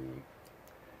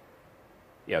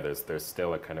 there's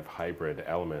still a kind of hybrid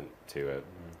element to it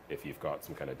if you've got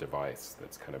some kind of device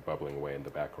that's kind of bubbling away in the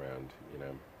background, you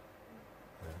know.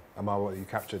 Yeah. Amaal, what you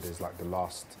captured is like the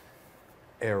last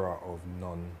era of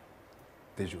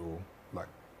non-digital,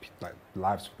 like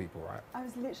lives for people, right? I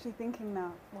was literally thinking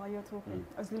that while you're talking.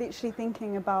 I was literally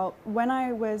thinking about when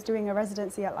I was doing a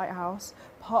residency at Lighthouse,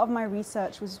 part of my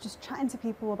research was just chatting to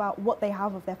people about what they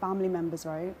have of their family members,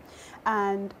 right?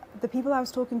 And the people I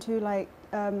was talking to, like,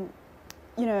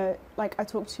 you know, like I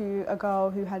talked to a girl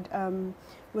who had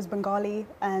was Bengali,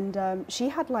 and she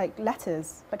had like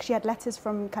letters, like she had letters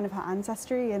from kind of her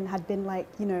ancestry and had been like,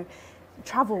 you know,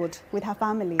 traveled with her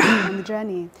family on the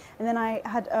journey. And then I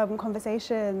had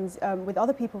conversations with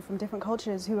other people from different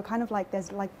cultures who were kind of like,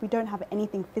 there's like, we don't have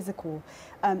anything physical.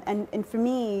 And for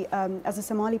me, as a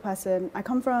Somali person, I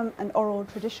come from an oral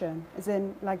tradition, as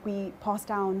in like we pass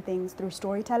down things through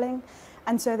storytelling.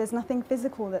 And so there's nothing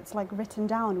physical that's like written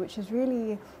down, which is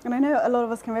really, and I know a lot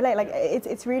of us can relate, like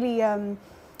it's really,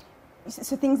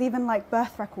 so things even like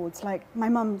birth records, like my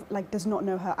mum like does not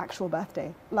know her actual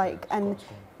birthday, like, and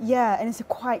yeah, and it's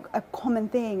quite a common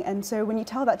thing. And so when you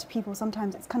tell that to people,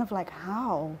 sometimes it's kind of like,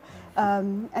 how?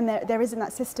 And there isn't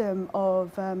that system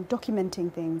of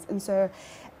documenting things. And so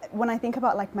when I think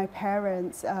about like my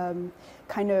parents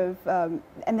kind of,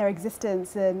 and their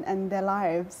existence and their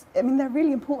lives, I mean, they're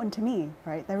really important to me,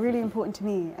 right? They're really important to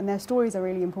me, and their stories are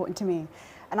really important to me.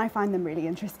 And I find them really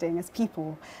interesting as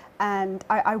people. And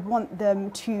I want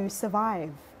them to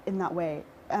survive in that way,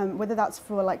 whether that's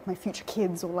for like my future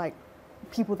kids or like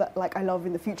people that like I love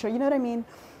in the future, you know what I mean?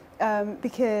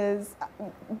 Because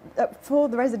for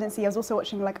the residency, I was also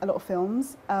watching like a lot of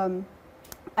films.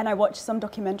 And I watched some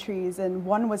documentaries, and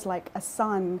one was like a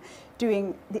son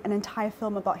doing an entire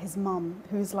film about his mum,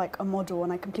 who's like a model,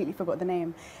 and I completely forgot the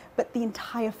name. But the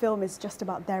entire film is just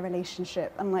about their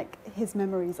relationship and like his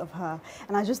memories of her.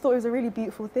 And I just thought it was a really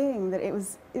beautiful thing, that it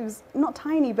was not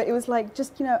tiny, but it was like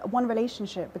just, you know, one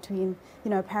relationship between,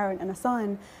 you know, a parent and a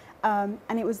son.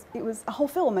 And it was a whole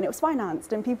film, and it was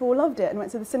financed, and people loved it and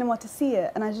went to the cinema to see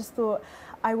it. And I just thought,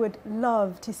 I would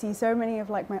love to see so many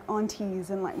of like my aunties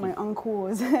and like my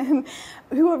uncles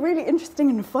who are really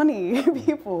interesting and funny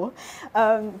people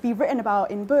be written about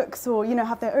in books, or, you know,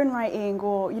 have their own writing,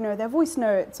 or, you know, their voice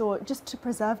notes, or just to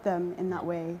preserve them in that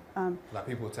way. Like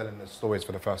people telling the stories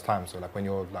for the first time, so like when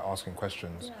you're like asking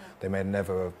questions, they may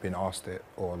never have been asked it,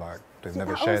 or like they've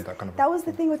never shared that kind of. That was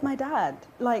the thing with my dad.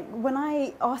 Like when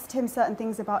I asked him certain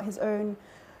things about his own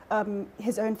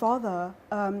father,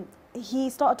 he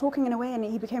started talking in a way, and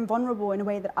he became vulnerable in a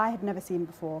way that I had never seen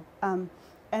before.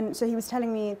 And so he was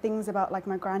telling me things about like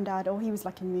my granddad, oh, he was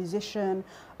like a musician.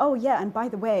 Oh yeah, and by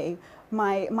the way,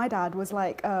 my dad was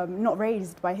like not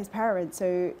raised by his parents,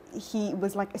 so he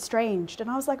was like estranged. And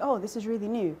I was like, oh, this is really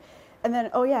new. And then,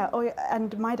 oh yeah,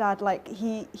 and my dad, like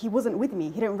he wasn't with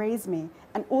me, he didn't raise me.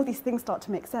 And all these things start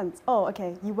to make sense. Oh,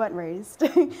 okay, you weren't raised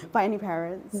by any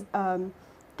parents.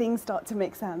 Things start to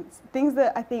make sense. Things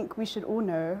that I think we should all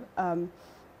know,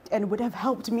 and would have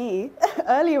helped me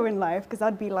earlier in life, because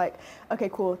I'd be like, okay,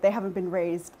 cool, they haven't been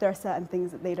raised. There are certain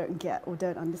things that they don't get or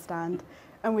don't understand,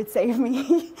 and would save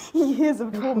me years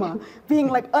of trauma, being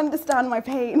like, understand my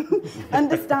pain,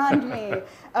 understand me.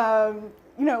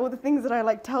 You know, all the things that I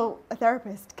like tell a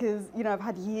therapist, because, you know, I've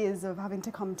had years of having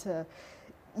to come to,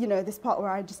 you know, this part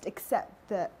where I just accept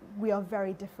that we are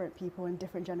very different people in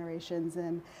different generations,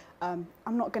 and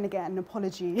I'm not going to get an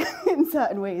apology in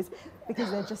certain ways,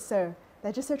 because they're just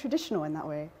so traditional in that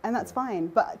way, and that's fine.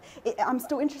 But I'm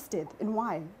still interested in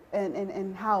why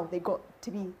and how they got to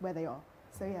be where they are.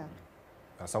 So yeah.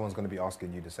 Now, someone's going to be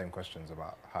asking you the same questions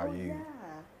about how you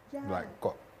like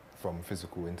got from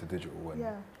physical into digital, and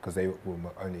because they will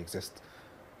only exist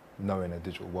knowing a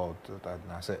digital world, and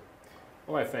that's it.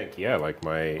 Well, I think, yeah, like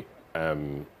my,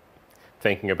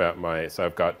 thinking about so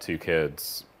I've got 2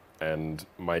 kids, and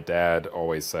my dad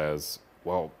always says,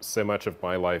 well, so much of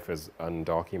my life is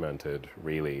undocumented,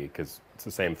 really, because it's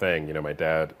the same thing. You know, my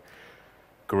dad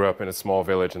grew up in a small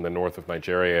village in the north of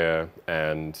Nigeria,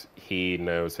 and he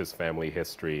knows his family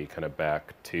history kind of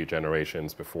back 2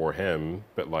 generations before him.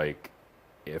 But like,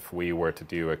 if we were to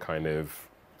do a kind of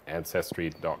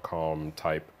Ancestry.com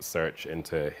type search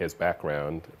into his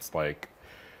background, it's like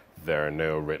there are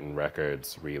no written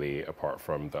records really, apart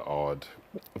from the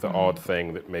odd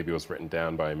thing that maybe was written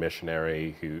down by a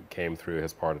missionary who came through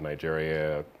his part of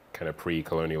Nigeria, kind of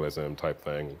pre-colonialism type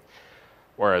thing.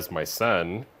 Whereas my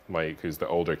son, Mike, who's the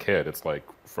older kid, it's like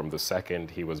from the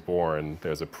second he was born,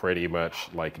 there's a pretty much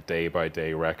like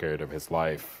day-by-day record of his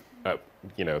life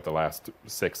you know, the last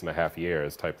 6.5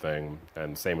 years type thing,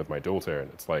 and same with my daughter.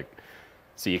 And it's like,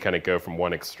 so you kind of go from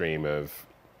one extreme of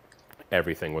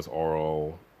everything was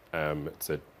oral. It's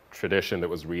a tradition that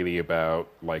was really about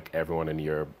like everyone in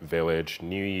your village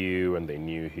knew you and they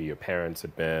knew who your parents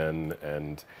had been,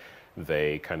 and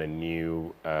they kind of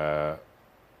knew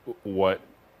what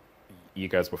you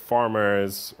guys were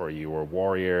farmers or you were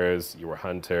warriors, you were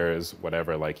hunters,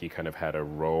 whatever, like you kind of had a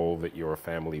role that your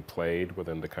family played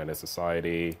within the kind of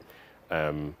society,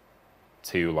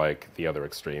 to like the other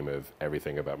extreme of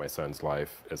everything about my son's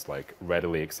life is like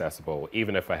readily accessible,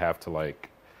 even if I have to like,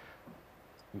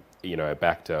 you know, I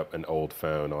backed up an old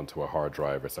phone onto a hard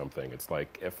drive or something. It's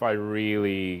like, if I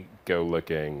really go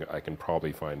looking, I can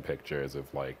probably find pictures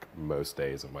of like most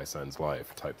days of my son's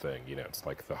life type thing. You know, it's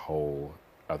like the whole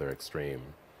other extreme.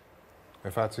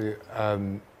 Ifeatu,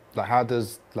 like how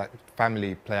does like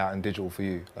family play out in digital for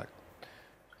you? Like,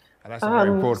 and that's a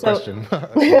very broad question.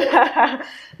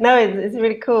 No, it's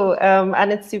really cool,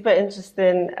 and it's super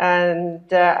interesting.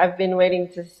 And I've been waiting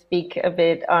to speak a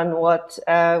bit on what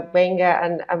Gbenga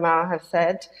and Amaal have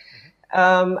said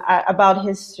about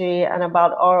history and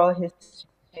about oral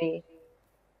history,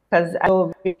 because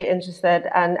I'm very interested.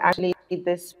 And actually,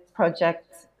 this project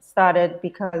started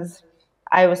because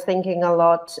I was thinking a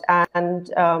lot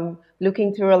and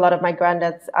looking through a lot of my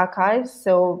granddad's archives.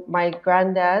 So my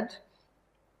granddad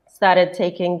started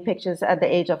taking pictures at the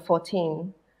age of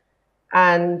 14,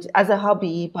 and as a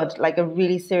hobby, but like a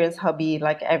really serious hobby,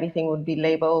 like everything would be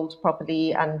labeled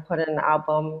properly and put in an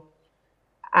album.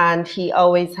 And he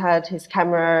always had his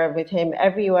camera with him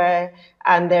everywhere.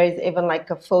 And there is even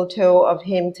like a photo of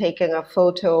him taking a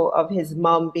photo of his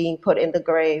mom being put in the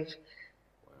grave.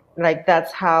 Like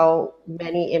that's how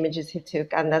many images he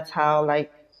took, and that's how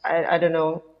like I don't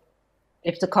know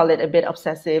if to call it a bit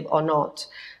obsessive or not.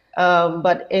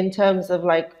 But in terms of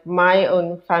like my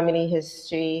own family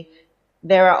history,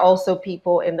 there are also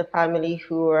people in the family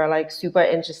who are like super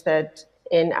interested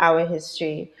in our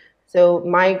history. So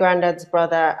my granddad's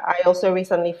brother, I also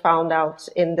recently found out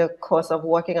in the course of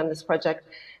working on this project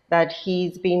that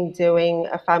he's been doing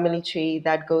a family tree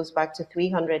that goes back to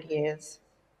 300 years.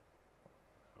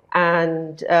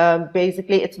 And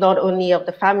basically, it's not only of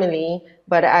the family,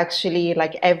 but actually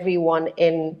like everyone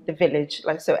in the village.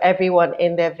 Like, so everyone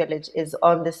in their village is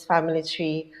on this family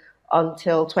tree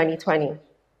until 2020.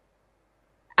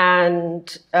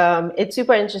 And it's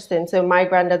super interesting. So my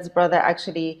granddad's brother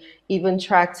actually even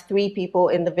tracked 3 people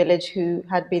in the village who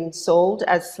had been sold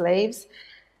as slaves.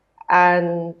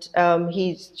 And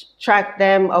he tracked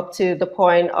them up to the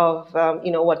point of,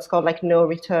 you know, what's called like no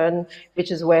return,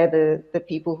 which is where the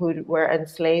people who were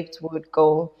enslaved would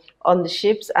go on the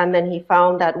ships. And then he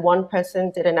found that one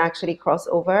person didn't actually cross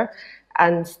over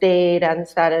and stayed and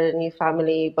started a new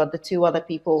family, but the 2 other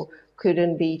people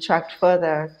couldn't be tracked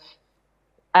further.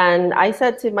 And I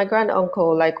said to my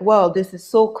granduncle, like, well, this is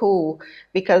so cool,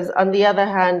 because on the other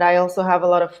hand, I also have a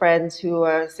lot of friends who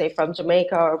are, say, from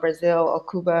Jamaica or Brazil or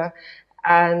Cuba,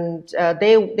 and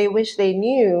they wish they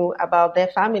knew about their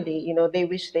family. You know, they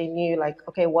wish they knew, like,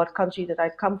 okay, what country did I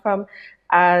come from?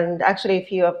 And actually, a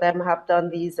few of them have done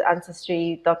these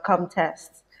Ancestry.com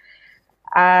tests.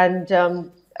 And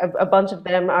a bunch of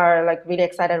them are, like, really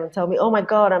excited and tell me, oh, my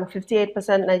God, I'm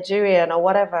 58% Nigerian or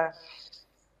whatever.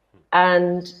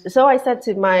 And so I said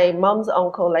to my mom's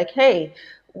uncle, like, hey,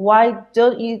 why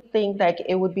don't you think like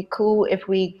it would be cool if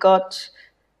we got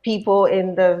people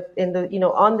in the you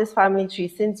know, on this family tree,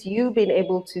 since you've been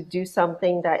able to do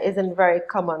something that isn't very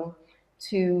common,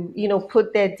 to, you know,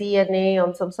 put their DNA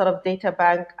on some sort of data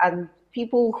bank, and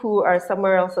people who are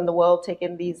somewhere else in the world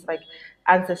taking these like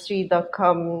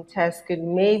Ancestry.com tests could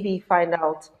maybe find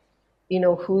out, you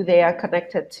know, who they are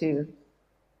connected to.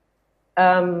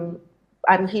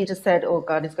 And he just said, oh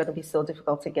God, it's going to be so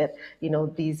difficult to get, you know,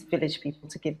 these village people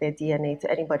to give their DNA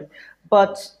to anybody.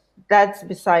 But that's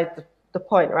beside the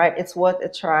point, right? It's worth a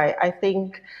try. I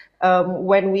think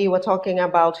when we were talking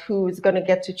about who's going to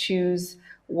get to choose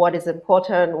what is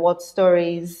important, what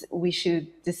stories we should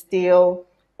distill,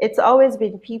 it's always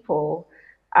been people.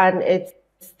 And it's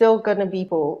still going to be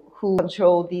people who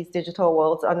control these digital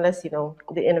worlds, unless, you know,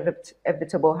 the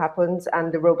inevitable happens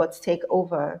and the robots take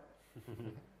over.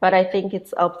 But I think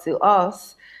it's up to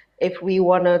us if we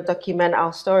want to document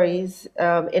our stories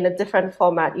in a different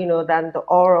format, you know, than the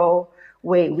oral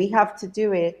way. We have to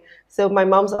do it. So my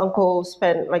mom's uncle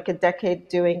spent like a decade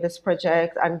doing this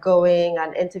project and going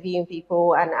and interviewing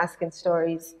people and asking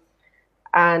stories.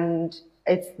 And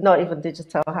it's not even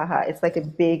digital, haha. It's like a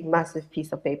big, massive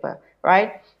piece of paper,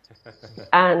 right?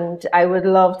 And I would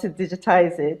love to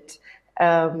digitize it.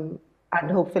 and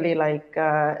hopefully like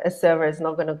a server is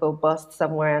not going to go bust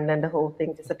somewhere and then the whole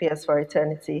thing disappears for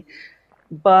eternity.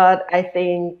 But I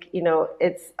think, you know,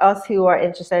 it's us who are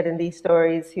interested in these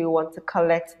stories, who want to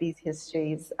collect these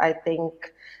histories. I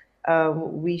think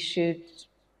we should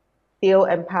feel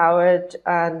empowered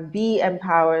and be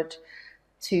empowered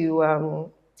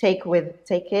to take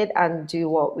it and do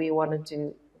what we want to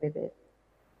do with it.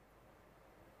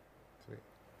 Sweet.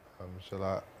 Shall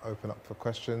I open up for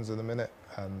questions in a minute?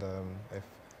 And if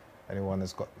anyone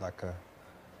has got like a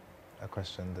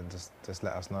question, then just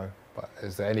let us know. But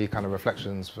is there any kind of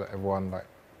reflections for everyone, like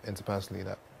interpersonally,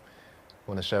 that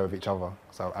want to share with each other?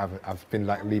 So I've been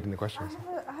like leading the questions.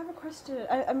 I have a question.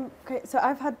 Okay, so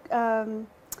I've had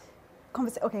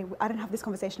okay, I didn't have this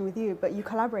conversation with you, but you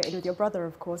collaborated with your brother,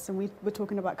 of course, and we were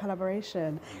talking about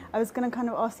collaboration. I was going to kind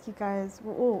of ask you guys,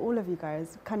 well, all of you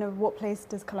guys, kind of what place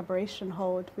does collaboration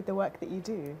hold with the work that you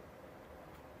do?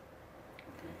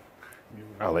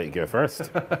 I'll let you go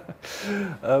first.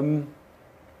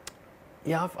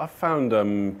 Yeah, I've found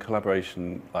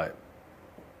collaboration like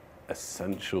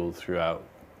essential throughout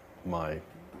my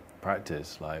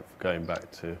practice, like going back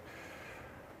to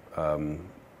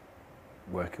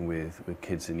working with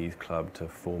kids in youth club to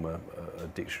form a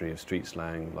dictionary of street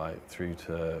slang, like through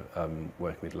to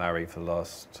working with Larry for the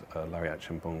last, Larry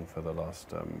Achimbong for the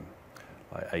last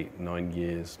like 8-9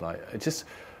 years. Like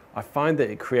I find that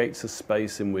it creates a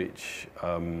space in which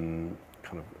kind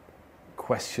of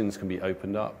questions can be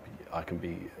opened up.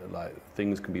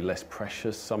 Things can be less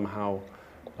precious somehow.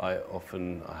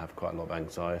 Often I have quite a lot of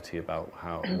anxiety about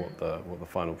what the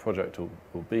final project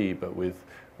will be, but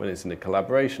when it's in a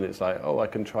collaboration, it's like, oh, I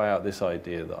can try out this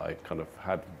idea that I kind of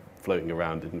had floating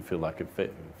around, didn't feel like it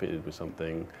fitted with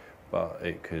something, but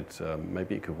it could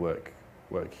maybe it could work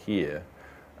here.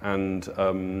 And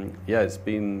yeah, it's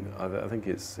been, I think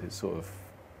it's sort of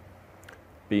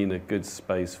been a good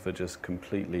space for just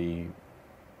completely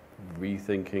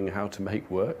rethinking how to make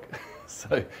work.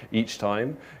 So each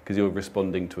time, because you're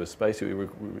responding to a space, you're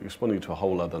responding to a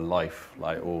whole other life,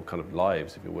 like, or kind of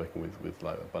lives if you're working with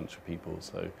like a bunch of people.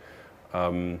 So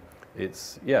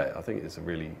it's, yeah, I think it's a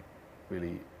really,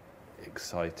 really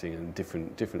exciting and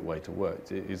different way to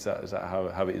work. Is that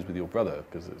how it is with your brother?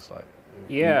 Because it's like,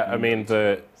 yeah, I mean,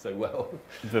 so well.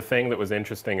 The thing that was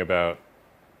interesting about,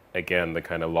 again, the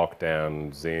kind of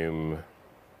lockdown Zoom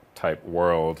type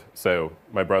world. So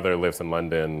my brother lives in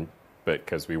London, but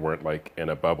because we weren't like in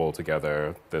a bubble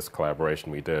together, this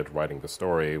collaboration we did writing the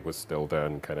story was still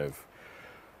done kind of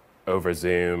over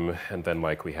Zoom. And then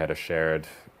like we had a shared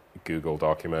Google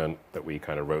document that we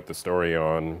kind of wrote the story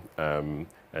on and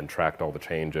tracked all the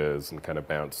changes and kind of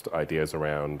bounced ideas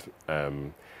around.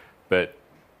 But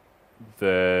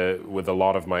with a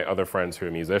lot of my other friends who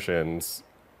are musicians,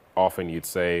 often you'd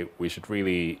say, we should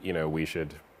really, we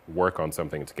should work on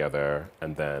something together,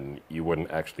 and then you wouldn't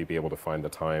actually be able to find the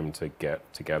time to get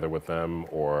together with them,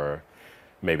 or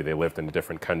maybe they lived in a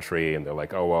different country and they're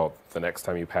like, oh, well, the next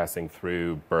time you're passing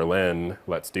through Berlin,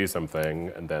 let's do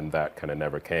something, and then that kind of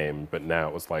never came. But now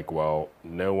it was like, well,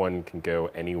 no one can go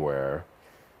anywhere,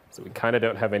 so we kind of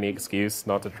don't have any excuse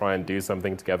not to try and do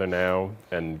something together now,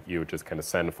 and you would just kind of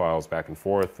send files back and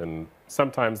forth, and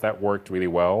sometimes that worked really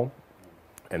well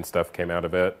and stuff came out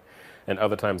of it. And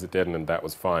other times it didn't, and that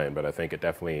was fine. But I think it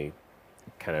definitely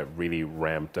kind of really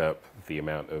ramped up the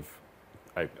amount of,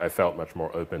 I felt much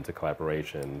more open to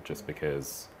collaboration just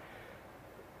because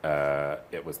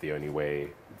it was the only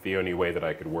way that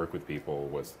I could work with people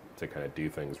was to kind of do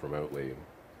things remotely.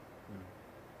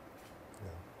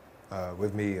 Yeah.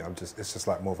 With me, it's just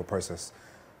like more of a process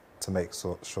to make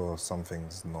sure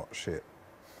something's not shit.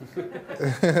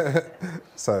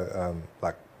 So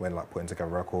like when like putting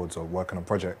together records or working on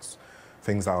projects,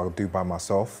 things that I'll do by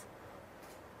myself,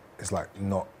 it's like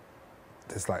not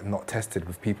tested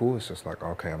with people. It's just like,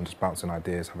 okay, I'm just bouncing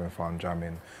ideas, having fun,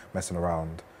 jamming, messing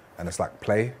around, and it's like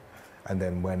play. And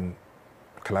then when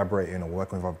collaborating or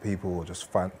working with other people or just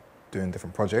doing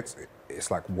different projects, it's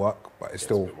like work, but it's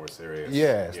still a bit more serious.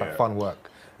 Yeah, it's like fun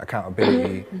work,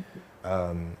 accountability.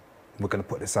 We're gonna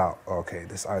put this out. Okay,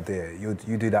 this idea. You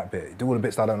do that bit. Do all the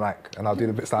bits I don't like, and I'll do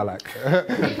the bits I like,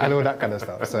 and all that kind of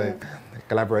stuff. So,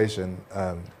 collaboration.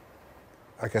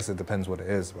 I guess it depends what it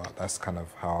is, but that's kind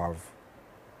of how I've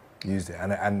used it.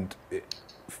 And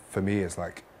for me, it's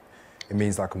like it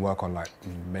means I can work on like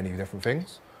many different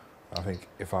things. I think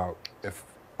if I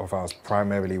was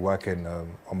primarily working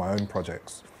on my own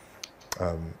projects,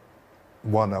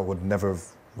 one, I would never have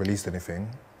released anything,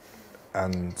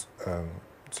 and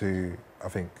two, I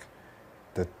think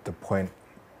the point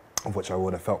of which I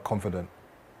would have felt confident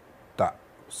that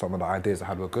some of the ideas I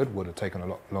had were good would have taken a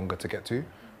lot longer to get to.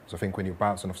 Because I think when you're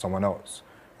bouncing off someone else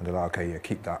and they're like, okay, yeah,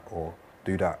 keep that or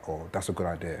do that or that's a good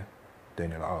idea, then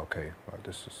you're like, oh, okay, well,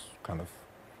 this is kind of,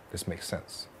 this makes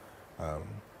sense.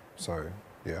 So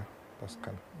yeah, that's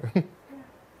kind of.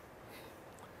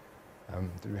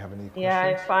 Do we have any questions? Yeah,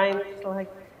 I find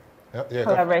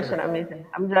collaboration amazing.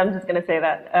 I'm just gonna say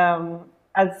that.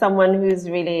 As someone who's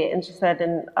really interested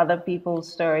in other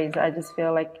people's stories, I just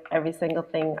feel like every single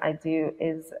thing I do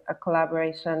is a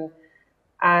collaboration.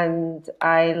 And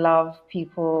I love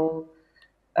people,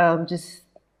 just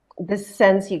this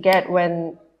sense you get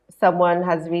when someone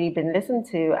has really been listened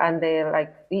to and they're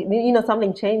like, you know,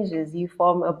 something changes, you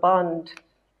form a bond.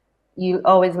 You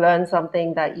always learn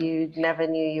something that you never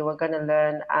knew you were going to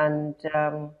learn. And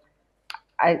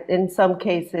in some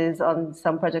cases, on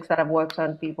some projects that I've worked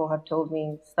on, people have told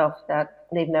me stuff that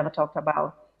they've never talked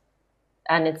about.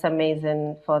 And it's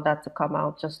amazing for that to come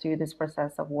out just through this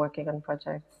process of working on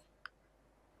projects.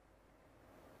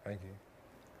 Thank you.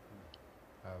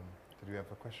 Did you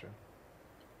have a question?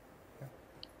 Yeah.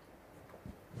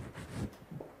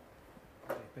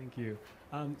 Thank you.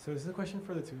 So this is a question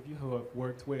for the two of you who have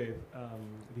worked with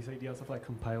these ideas of like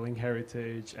compiling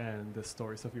heritage and the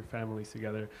stories of your families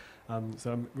together.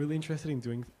 So I'm really interested in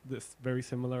doing this very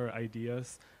similar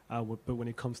ideas, but when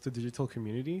it comes to digital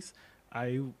communities,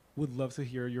 I would love to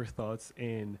hear your thoughts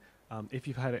in if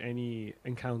you've had any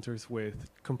encounters with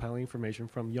compiling information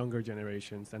from younger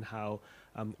generations and how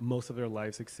most of their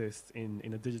lives exist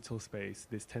in a digital space.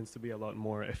 This tends to be a lot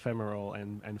more ephemeral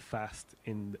and fast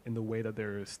in the way that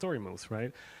their story moves,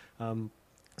 right?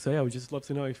 So yeah, I would just love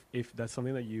to know if that's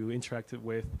something that you interacted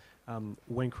with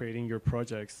when creating your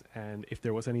projects, and if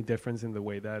there was any difference in the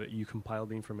way that you compiled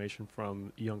the information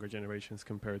from younger generations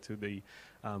compared to the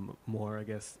more, I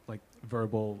guess, like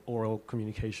verbal, oral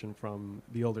communication from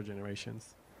the older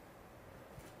generations.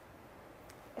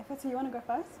 Ifeatu, you want to go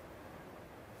first?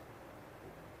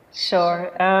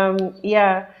 Sure.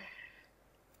 Yeah.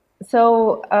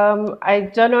 So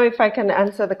I don't know if I can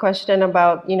answer the question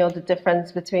about, you know, the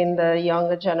difference between the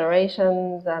younger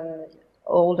generations and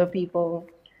older people.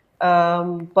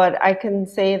 But I can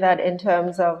say that in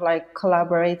terms of like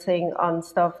collaborating on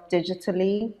stuff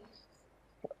digitally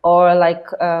or like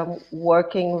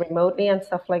working remotely and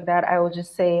stuff like that, I would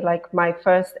just say like my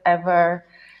first ever,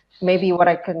 maybe what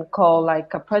I can call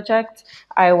like a project.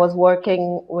 I was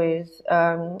working with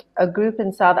a group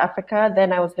in South Africa.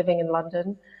 Then I was living in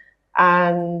London.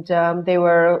 And they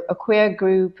were a queer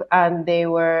group and they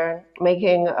were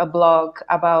making a blog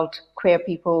about queer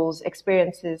people's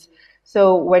experiences.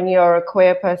 So when you're a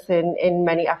queer person in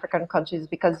many African countries,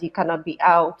 because you cannot be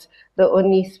out, the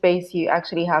only space you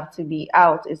actually have to be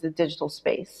out is the digital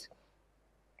space.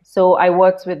 So I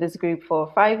worked with this group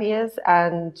for 5 years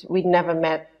and we never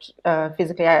met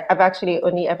physically. I've actually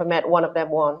only ever met one of them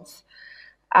once.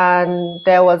 And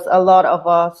there was a lot of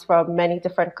us from many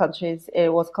different countries.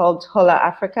 It was called Hola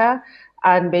Africa.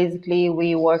 And basically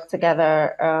we worked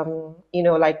together, you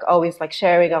know, like always like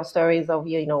sharing our stories of,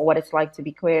 you know, what it's like to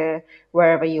be queer,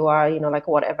 wherever you are, you know, like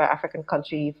whatever African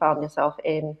country you found yourself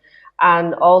in.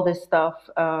 And all this stuff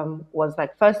was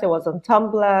like, first it was on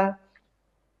Tumblr.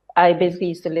 I basically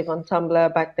used to live on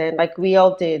Tumblr back then. Like we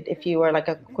all did, if you were like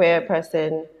a queer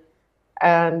person,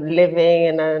 living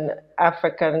in an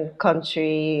African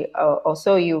country or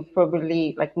so, you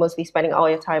probably like mostly spending all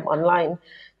your time online.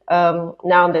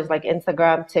 Now there's like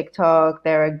Instagram, TikTok,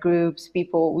 there are groups,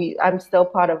 I'm still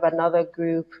part of another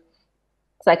group.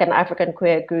 It's like an African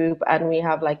queer group and we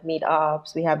have like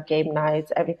meetups, we have game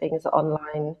nights, everything is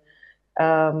online.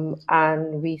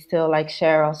 And we still like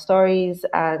share our stories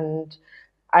and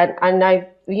I,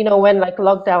 you know, when like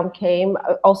lockdown came,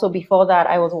 also before that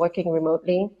I was working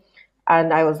remotely.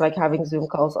 And I was like having Zoom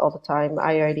calls all the time.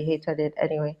 I already hated it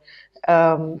anyway.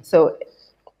 So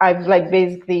I've like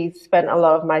basically spent a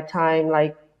lot of my time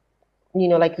like, you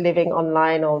know, like living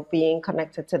online or being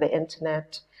connected to the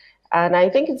internet. And I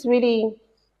think it's really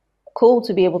cool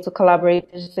to be able to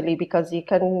collaborate digitally because you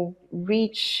can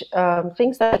reach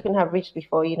things that you couldn't have reached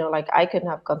before. You know, like I couldn't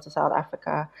have gone to South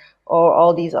Africa or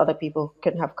all these other people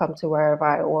couldn't have come to wherever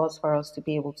I was for us to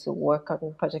be able to work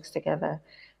on projects together.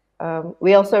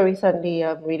 We also recently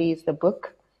released a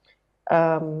book.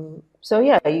 So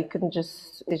yeah, you can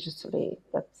just digitally,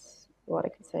 that's what I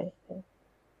can say. Yeah.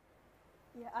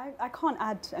 Yeah, I can't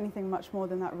add anything much more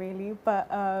than that really,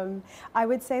 but I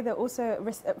would say that also,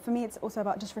 for me, it's also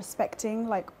about just respecting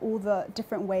like all the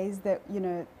different ways that, you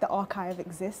know, the archive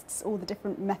exists, all the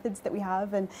different methods that we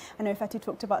have. And I know Ifeatu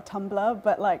talked about Tumblr,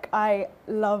 but like I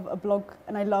love a blog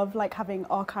and I love like having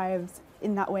archives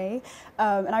in that way.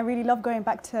 And I really love going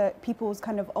back to people's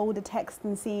kind of older texts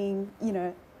and seeing, you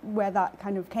know, where that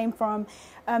kind of came from.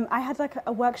 I had like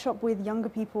a workshop with younger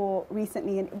people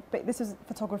recently, but this was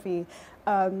photography,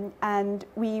 and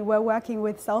we were working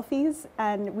with selfies,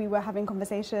 and we were having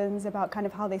conversations about kind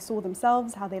of how they saw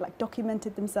themselves, how they like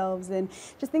documented themselves, and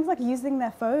just things like using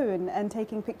their phone and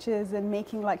taking pictures and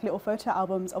making like little photo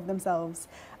albums of themselves.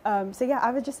 So yeah,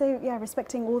 I would just say, yeah,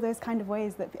 respecting all those kind of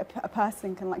ways that a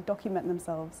person can like document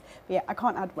themselves. But yeah, I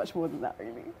can't add much more than that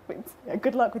really. But yeah,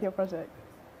 good luck with your project.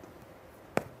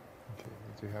 Okay,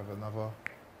 do you have another?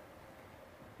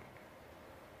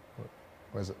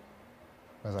 Where's it?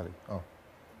 Where's Ali? Oh,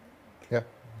 yeah.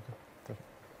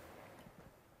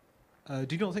 Do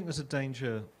you not think there's a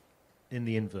danger in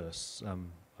the inverse?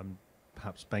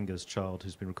 Perhaps Gbenga's child,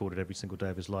 who's been recorded every single day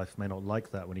of his life, may not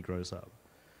like that when he grows up.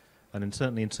 And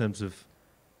certainly in terms of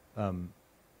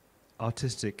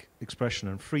artistic expression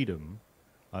and freedom,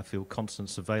 I feel constant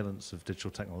surveillance of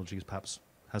digital technologies perhaps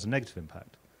has a negative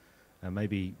impact. And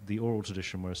maybe the oral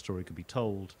tradition where a story could be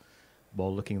told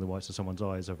while looking in the whites of someone's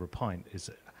eyes over a pint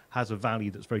has a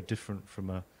value that's very different from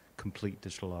a complete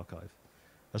digital archive.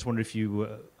 I just wonder if you,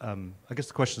 I guess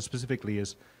the question specifically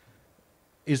is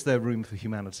there room for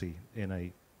humanity in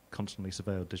a constantly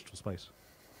surveilled digital space?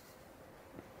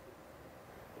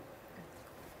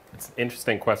 It's an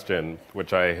interesting question,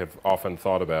 which I have often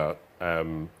thought about,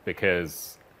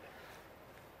 because,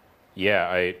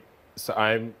 yeah,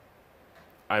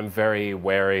 I'm very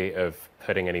wary of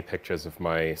putting any pictures of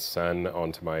my son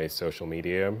onto my social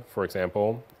media, for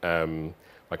example.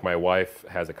 Like my wife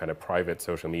has a kind of private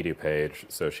social media page,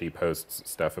 so she posts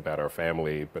stuff about our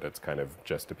family, but it's kind of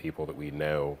just to people that we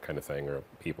know kind of thing, or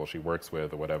people she works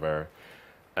with or whatever.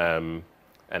 And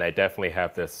I definitely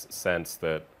have this sense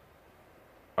that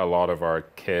a lot of our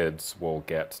kids will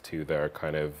get to their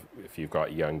kind of, if you've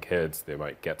got young kids, they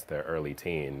might get to their early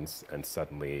teens and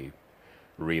suddenly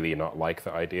really not like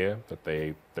the idea that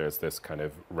there's this kind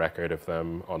of record of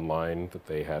them online that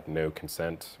they had no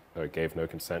consent or gave no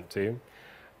consent to.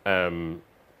 And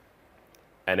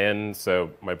then,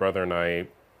 so my brother and I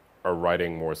are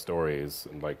writing more stories,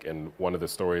 and like in one of the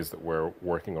stories that we're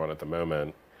working on at the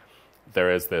moment, there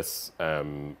is this,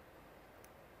 there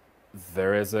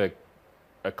is a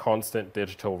constant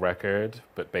digital record,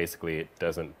 but basically it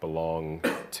doesn't belong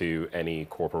to any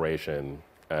corporation.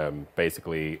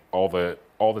 Basically, all the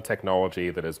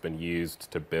technology that has been used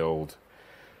to build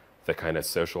the kind of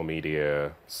social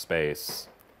media space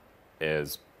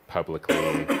is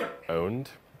publicly owned.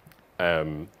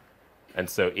 And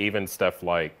so even stuff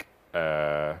like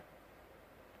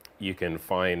you can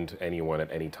find anyone at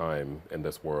any time in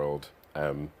this world,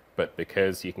 but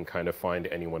because you can kind of find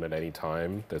anyone at any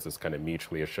time, there's this kind of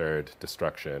mutually assured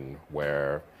destruction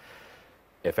where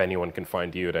if anyone can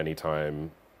find you at any time,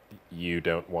 you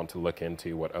don't want to look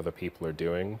into what other people are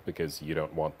doing because you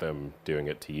don't want them doing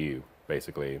it to you,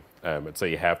 basically. And so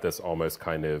you have this almost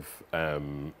kind of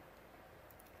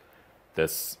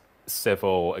this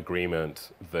civil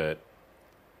agreement that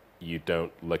you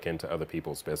don't look into other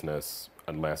people's business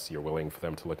unless you're willing for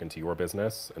them to look into your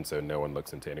business, and so no one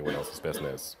looks into anyone else's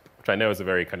business, which I know is a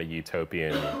very kind of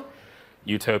utopian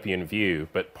view,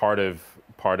 but part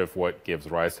of what gives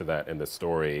rise to that in the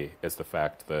story is the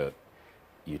fact that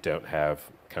you don't have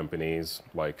companies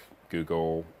like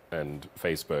Google and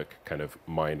Facebook kind of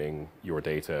mining your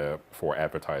data for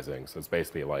advertising. So it's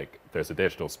basically like there's a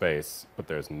digital space, but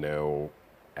there's no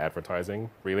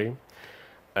advertising, really.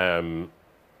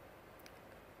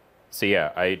 So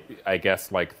yeah, I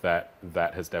guess like that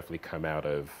has definitely come out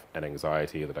of an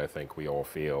anxiety that I think we all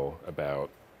feel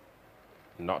about,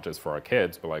 not just for our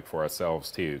kids, but like for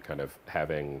ourselves too, kind of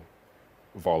having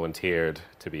volunteered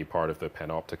to be part of the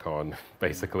Panopticon,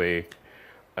 basically,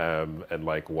 and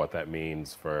like what that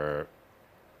means for,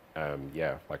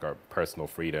 yeah, like our personal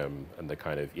freedom and the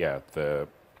kind of, yeah, the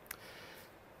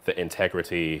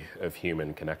integrity of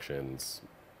human connections.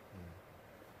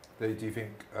 Do you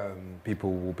think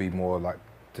people will be more like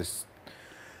this,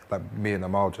 like me and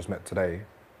Amaal just met today,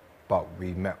 but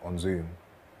we met on Zoom,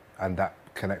 and that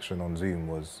connection on Zoom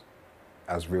was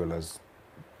as real as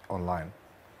online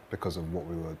because of what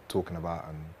we were talking about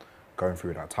and going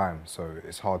through at that time. So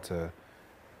it's hard to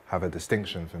have a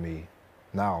distinction for me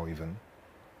now even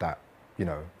that, you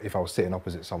know, if I was sitting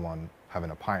opposite someone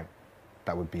having a pint,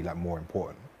 that would be like more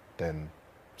important than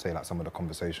say like some of the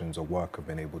conversations or work I've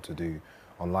been able to do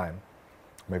online.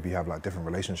 Maybe you have like different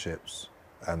relationships,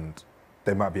 and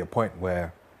there might be a point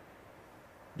where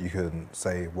you can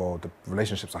say, well, the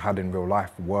relationships I had in real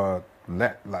life were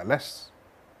less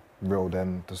real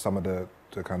than some of the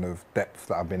kind of depth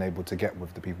that I've been able to get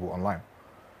with the people online.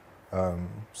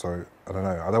 So I don't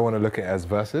know. I don't want to look at it as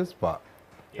verses, but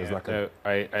Yeah, like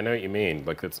I know what you mean.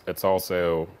 Like it's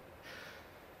also,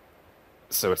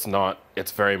 so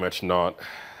it's very much not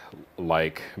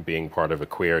like being part of a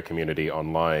queer community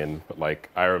online. But like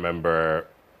I remember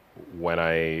when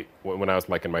I was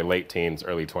like in my late teens,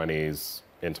 early 20s,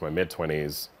 into my mid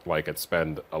 20s, like I'd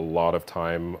spend a lot of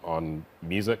time on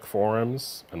music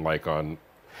forums and like on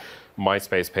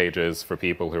MySpace pages for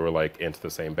people who were like into the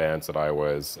same bands that I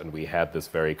was, and we had this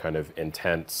very kind of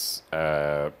intense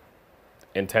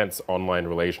online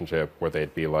relationship where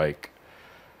they'd be like,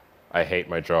 I hate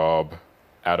my job,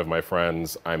 out of my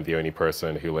friends, I'm the only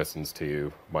person who listens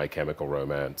to My Chemical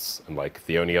Romance, and like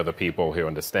the only other people who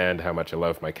understand how much I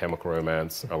love My Chemical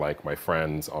Romance are like my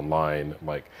friends online.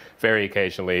 Like very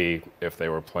occasionally, if they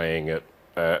were playing it,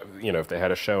 you know, if they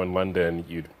had a show in London,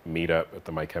 you'd meet up at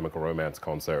the My Chemical Romance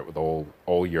concert with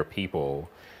all your people,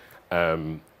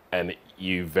 and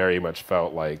you very much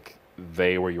felt like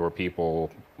they were your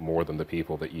people more than the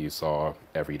people that you saw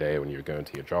every day when you were going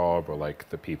to your job, or like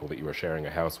the people that you were sharing a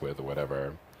house with or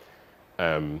whatever.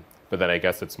 But then I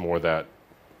guess it's more that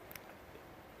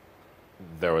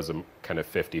there was a kind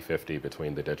of 50-50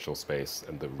 between the digital space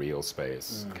and the real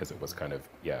space, because it was kind of,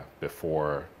 yeah,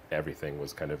 before everything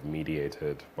was kind of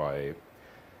mediated by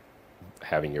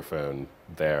having your phone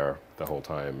there the whole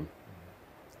time.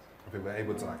 I think we're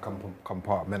able to like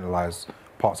compartmentalize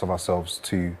parts of ourselves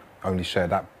to only share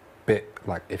that bit,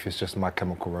 like if it's just My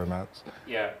Chemical Romance.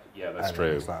 Yeah, that's and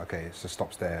true. It's like, okay, it just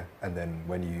stops there. And then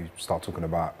when you start talking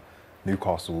about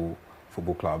Newcastle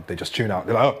Football Club, they just tune out.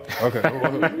 They're like, oh, okay,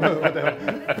 what the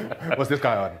hell? What's this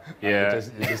guy on? Yeah.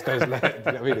 It just goes left. You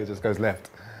know what I mean? It just goes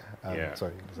left. Yeah.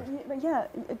 Sorry. But yeah,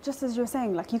 just as you were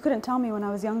saying, like you couldn't tell me when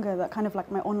I was younger that kind of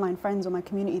like my online friends or my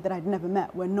community that I'd never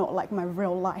met were not like my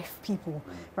real life people,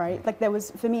 right? Like there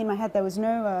was, for me in my head, there was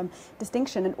no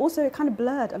distinction, and also it kind of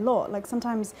blurred a lot. Like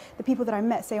sometimes the people that I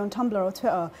met, say on Tumblr or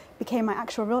Twitter, became my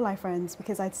actual real life friends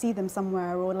because I'd see them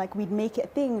somewhere, or like we'd make it a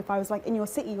thing. If I was like in your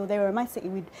city or they were in my city,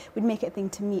 we'd make it a thing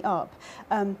to meet up.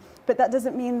 But that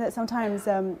doesn't mean that sometimes,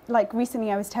 like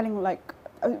recently I was telling like,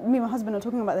 me and my husband are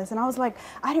talking about this, and I was like,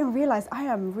 I didn't realize I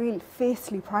am really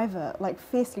fiercely private, like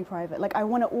fiercely private. Like I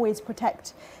want to always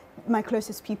protect my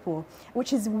closest people,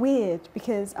 which is weird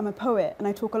because I'm a poet and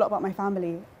I talk a lot about my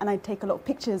family and I take a lot of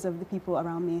pictures of the people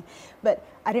around me. But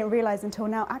I didn't realize until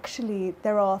now, actually,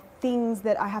 there are things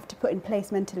that I have to put in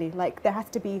place mentally. Like there has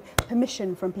to be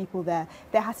permission from people there.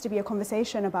 There has to be a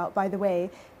conversation about, by the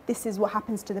way, this is what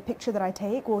happens to the picture that I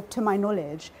take, or to my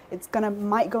knowledge,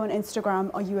 might go on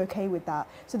Instagram, are you okay with that?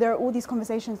 So there are all these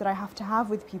conversations that I have to have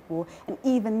with people, and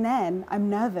even then I'm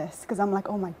nervous because I'm like,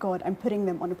 oh my God, I'm putting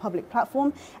them on a public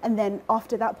platform, and then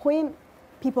after that point,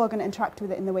 people are going to interact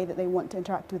with it in the way that they want to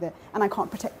interact with it, and I can't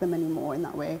protect them anymore in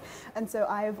that way. And so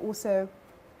I have also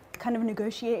kind of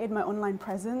negotiated my online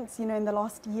presence, you know, in the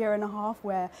last year and a half,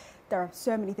 where there are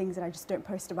so many things that I just don't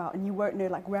post about, and you won't know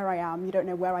like where I am, you don't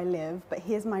know where I live, but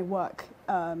here's my work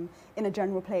in a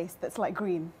general place that's like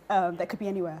green, that could be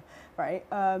anywhere, right?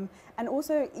 And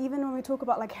also, even when we talk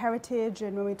about like heritage,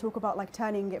 and when we talk about like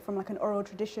turning it from like an oral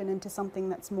tradition into something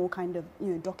that's more kind of, you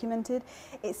know, documented,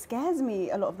 it scares me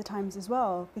a lot of the times as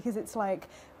well, because it's like,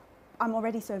 I'm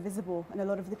already so visible, and a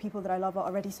lot of the people that I love are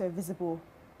already so visible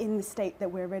in the state that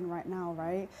we're in right now,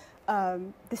 right?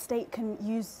 The state can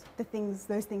use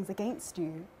those things against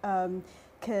you,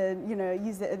 can, you know,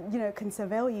 use it, you know, can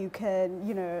surveil you, can,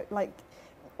 you know, like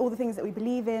all the things that we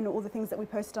believe in, all the things that we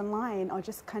post online are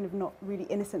just kind of not really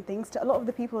innocent things. To a lot of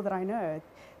the people that I know,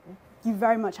 you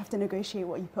very much have to negotiate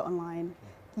what you put online,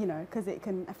 you know, because it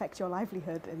can affect your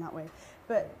livelihood in that way.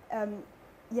 But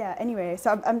yeah, anyway,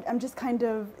 so I'm just kind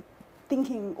of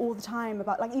thinking all the time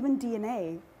about like even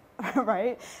DNA,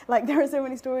 right? Like there are so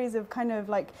many stories of kind of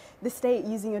like the state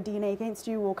using your DNA against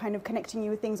you, or kind of connecting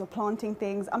you with things or planting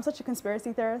things. I'm such a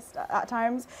conspiracy theorist at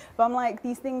times, but I'm like,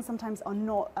 these things sometimes are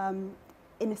not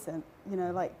innocent, you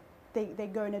know, like they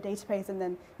go in a database, and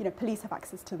then, you know, police have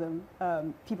access to them,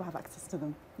 people have access to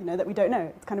them, you know, that we don't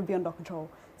know. It's kind of beyond our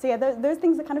control. So yeah, those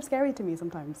things are kind of scary to me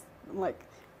sometimes. I'm like,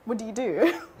 what do you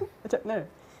do? I don't know.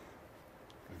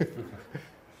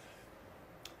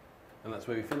 And that's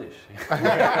where we finish.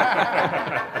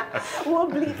 What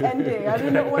a bleak ending. I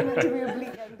do not want it to be a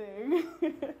bleak ending.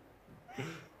 Yeah.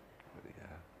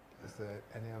 Is there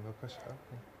any other question?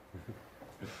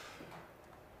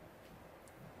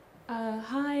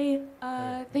 Hi.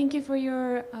 Thank you for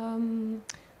your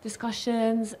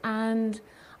discussions. And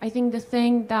I think the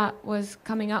thing that was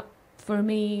coming up for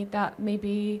me that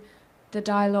maybe the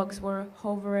dialogues were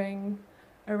hovering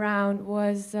around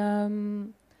was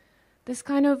this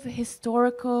kind of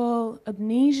historical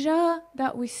amnesia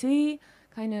that we see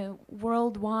kind of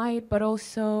worldwide, but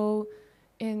also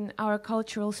in our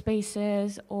cultural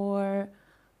spaces or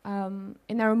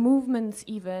in our movements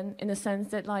even, in a sense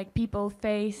that like people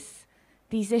face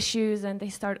these issues and they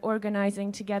start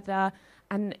organizing together,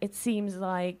 and it seems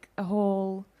like a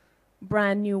whole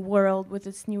brand new world with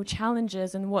its new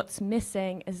challenges, and what's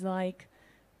missing is like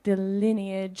the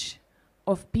lineage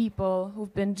of people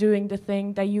who've been doing the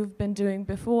thing that you've been doing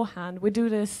beforehand. We do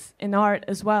this in art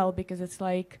as well, because it's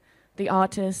like the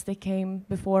artists that came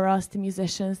before us, the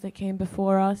musicians that came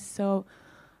before us. So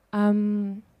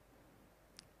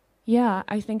yeah,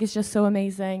 I think it's just so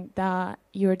amazing that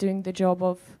you're doing the job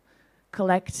of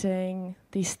collecting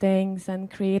these things and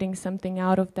creating something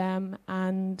out of them.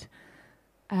 And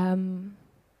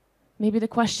maybe the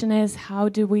question is, how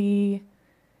do we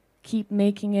keep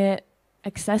making it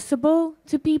accessible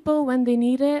to people when they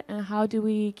need it, and how do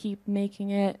we keep making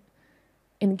it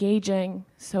engaging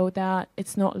so that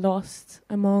it's not lost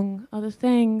among other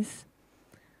things?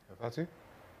 Ifeatu?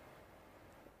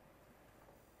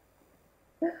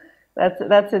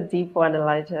 That's a deep one,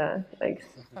 Elijah. Like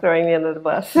throwing me under the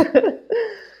bus.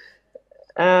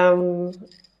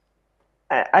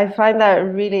 I find that a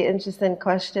really interesting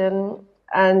question,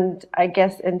 and I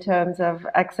guess in terms of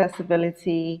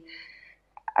accessibility,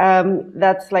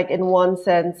 that's like in one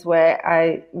sense where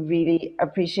I really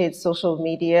appreciate social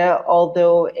media,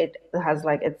 although it has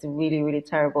like its really, really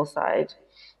terrible side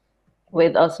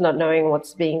with us not knowing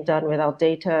what's being done with our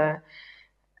data.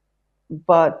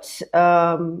 But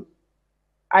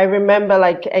I remember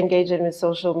like engaging with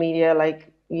social media,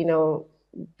 like, you know,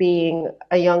 being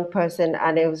a young person,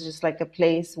 and it was just like a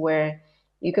place where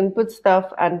you can put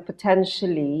stuff and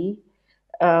potentially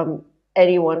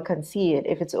anyone can see it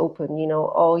if it's open. You know,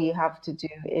 all you have to do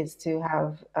is to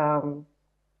have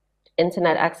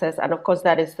internet access, and of course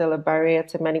that is still a barrier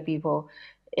to many people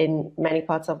in many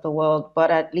parts of the world,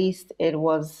 but at least it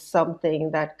was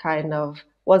something that kind of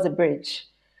was a bridge.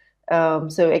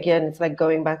 So again, it's like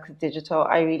going back to digital.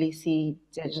 I really see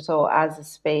digital as a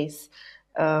space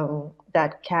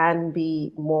that can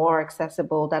be more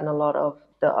accessible than a lot of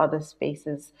the other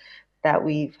spaces that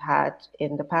we've had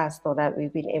in the past, or that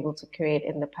we've been able to create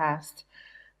in the past.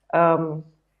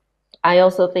 I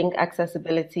also think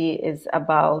accessibility is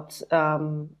about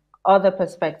other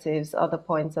perspectives, other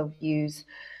points of views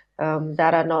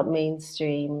that are not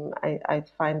mainstream. I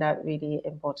find that really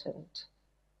important.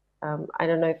 I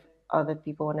don't know if other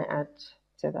people want to add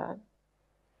to that.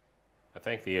 I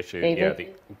think the issue,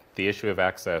 David? the issue of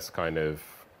access kind of,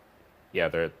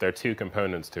 there are two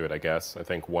components to it, I guess. I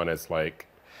think one is like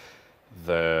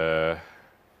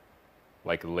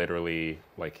literally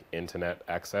like internet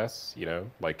access, you know,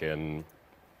 like in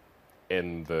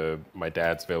my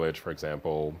dad's village, for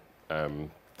example,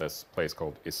 this place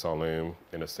called Isalum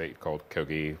in a state called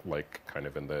Kogi, like kind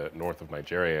of in the north of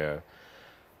Nigeria,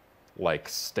 like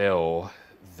still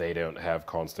they don't have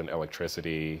constant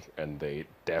electricity, and they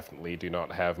definitely do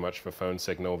not have much of a phone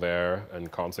signal there,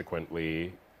 and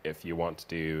consequently if I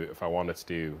wanted to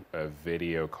do a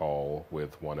video call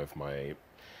with one of my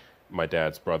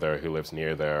dad's brother who lives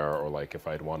near there, or like if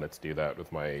I'd wanted to do that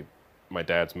with my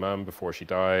dad's mum before she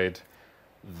died,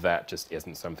 that just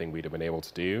isn't something we'd have been able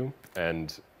to do.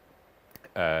 And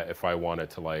if I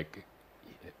wanted to like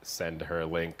send her a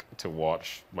link to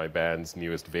watch my band's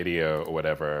newest video or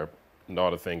whatever,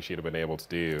 not a thing she'd have been able to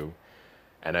do.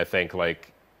 And I think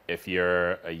like if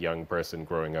you're a young person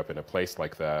growing up in a place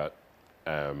like that,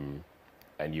 and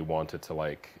you wanted to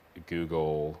like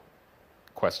Google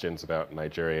questions about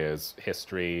Nigeria's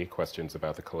history, questions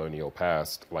about the colonial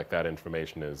past, like that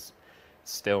information is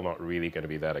still not really going to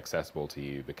be that accessible to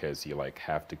you, because you like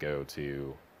have to go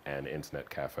to an internet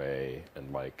cafe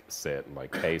and like sit and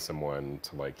like pay someone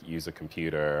to like use a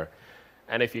computer.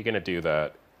 And if you're going to do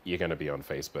that, you're going to be on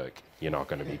Facebook. You're not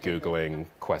going to be Googling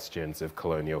questions of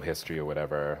colonial history or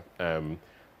whatever.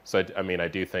 So I mean, I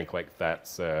do think like that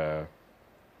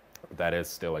is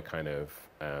still a kind of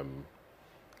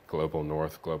global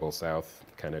north, global south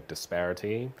kind of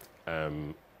disparity.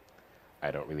 I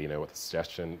don't really know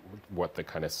what the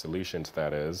kind of solution to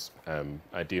that is.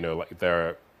 I do know like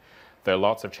there are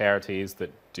lots of charities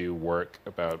that do work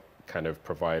about kind of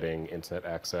providing internet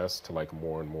access to like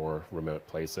more and more remote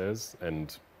places.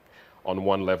 And on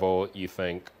one level, you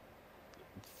think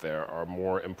there are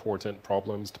more important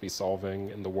problems to be solving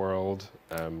in the world,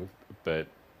 but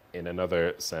in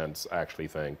another sense, I actually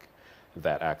think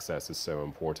that access is so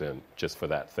important just for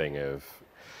that thing of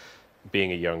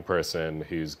being a young person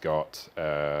who's got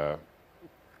a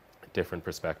different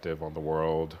perspective on the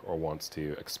world, or wants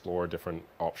to explore different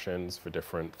options for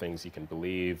different things you can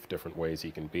believe, different ways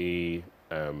you can be,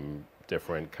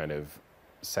 different kind of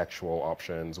sexual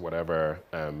options, whatever.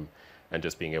 and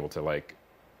just being able to like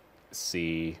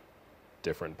see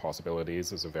different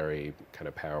possibilities is a very kind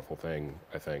of powerful thing,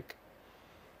 I think.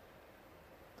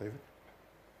 David?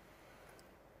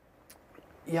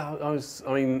 Yeah, I was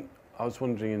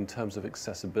wondering in terms of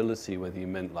accessibility, whether you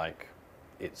meant like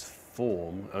its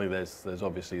form. I mean, there's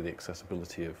obviously the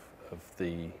accessibility of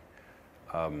the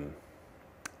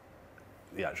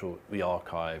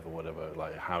archive or whatever.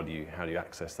 Like, how do you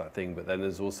access that thing? But then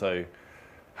there's also,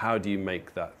 how do you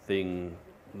make that thing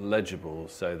legible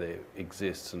so that it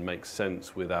exists and makes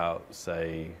sense without,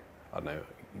 say, I don't know,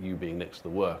 you being next to the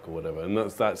work or whatever. And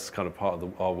that's kind of part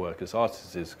of our work as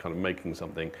artists, is kind of making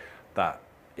something that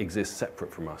exists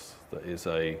separate from us, that is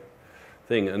a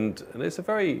thing. And it's a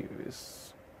very,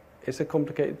 it's a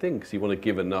complicated thing, because you want to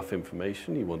give enough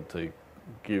information, you want to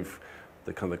give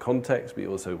the kind of context, but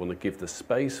you also want to give the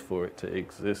space for it to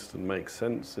exist and make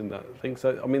sense in that thing.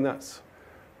 So I mean, that's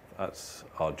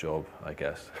our job, I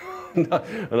guess. And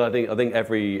I think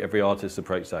every artist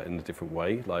approaches that in a different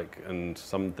way. Like, and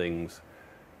some things,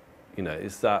 you know,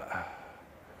 it's that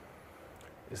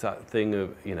thing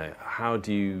of, you know, how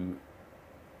do you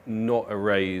not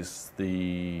erase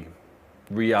the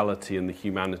reality and the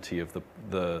humanity of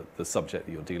the subject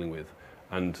that you're dealing with,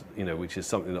 and, you know, which is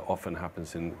something that often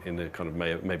happens in a kind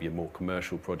of maybe a more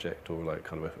commercial project, or like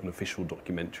kind of an official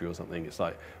documentary or something. It's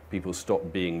like people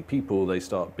stop being people, they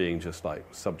start being just like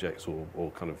subjects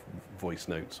or kind of voice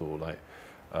notes, or like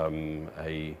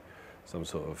some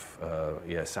sort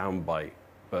of sound bite.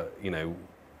 But, you know,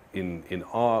 in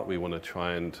art, we want to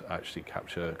try and actually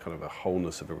capture kind of a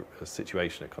wholeness of a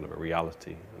situation, a kind of a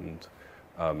reality,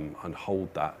 and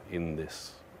hold that in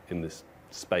this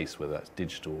space, whether that's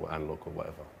digital or analog or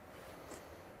whatever.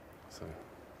 So,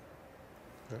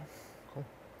 yeah, cool.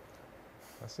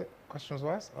 That's it. Questions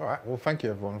wise? All right. Well, thank you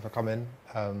everyone for coming.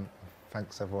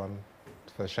 Thanks everyone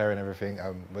for sharing everything.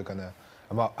 We're gonna,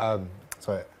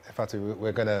 sorry, Ifeatu,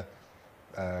 we're gonna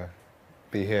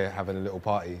be here having a little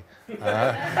party.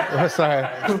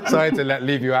 Sorry to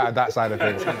leave you out of that side of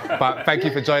things. But thank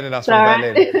you for joining us from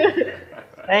Berlin.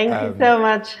 Thank you so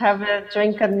much. Have a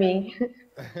drink on me.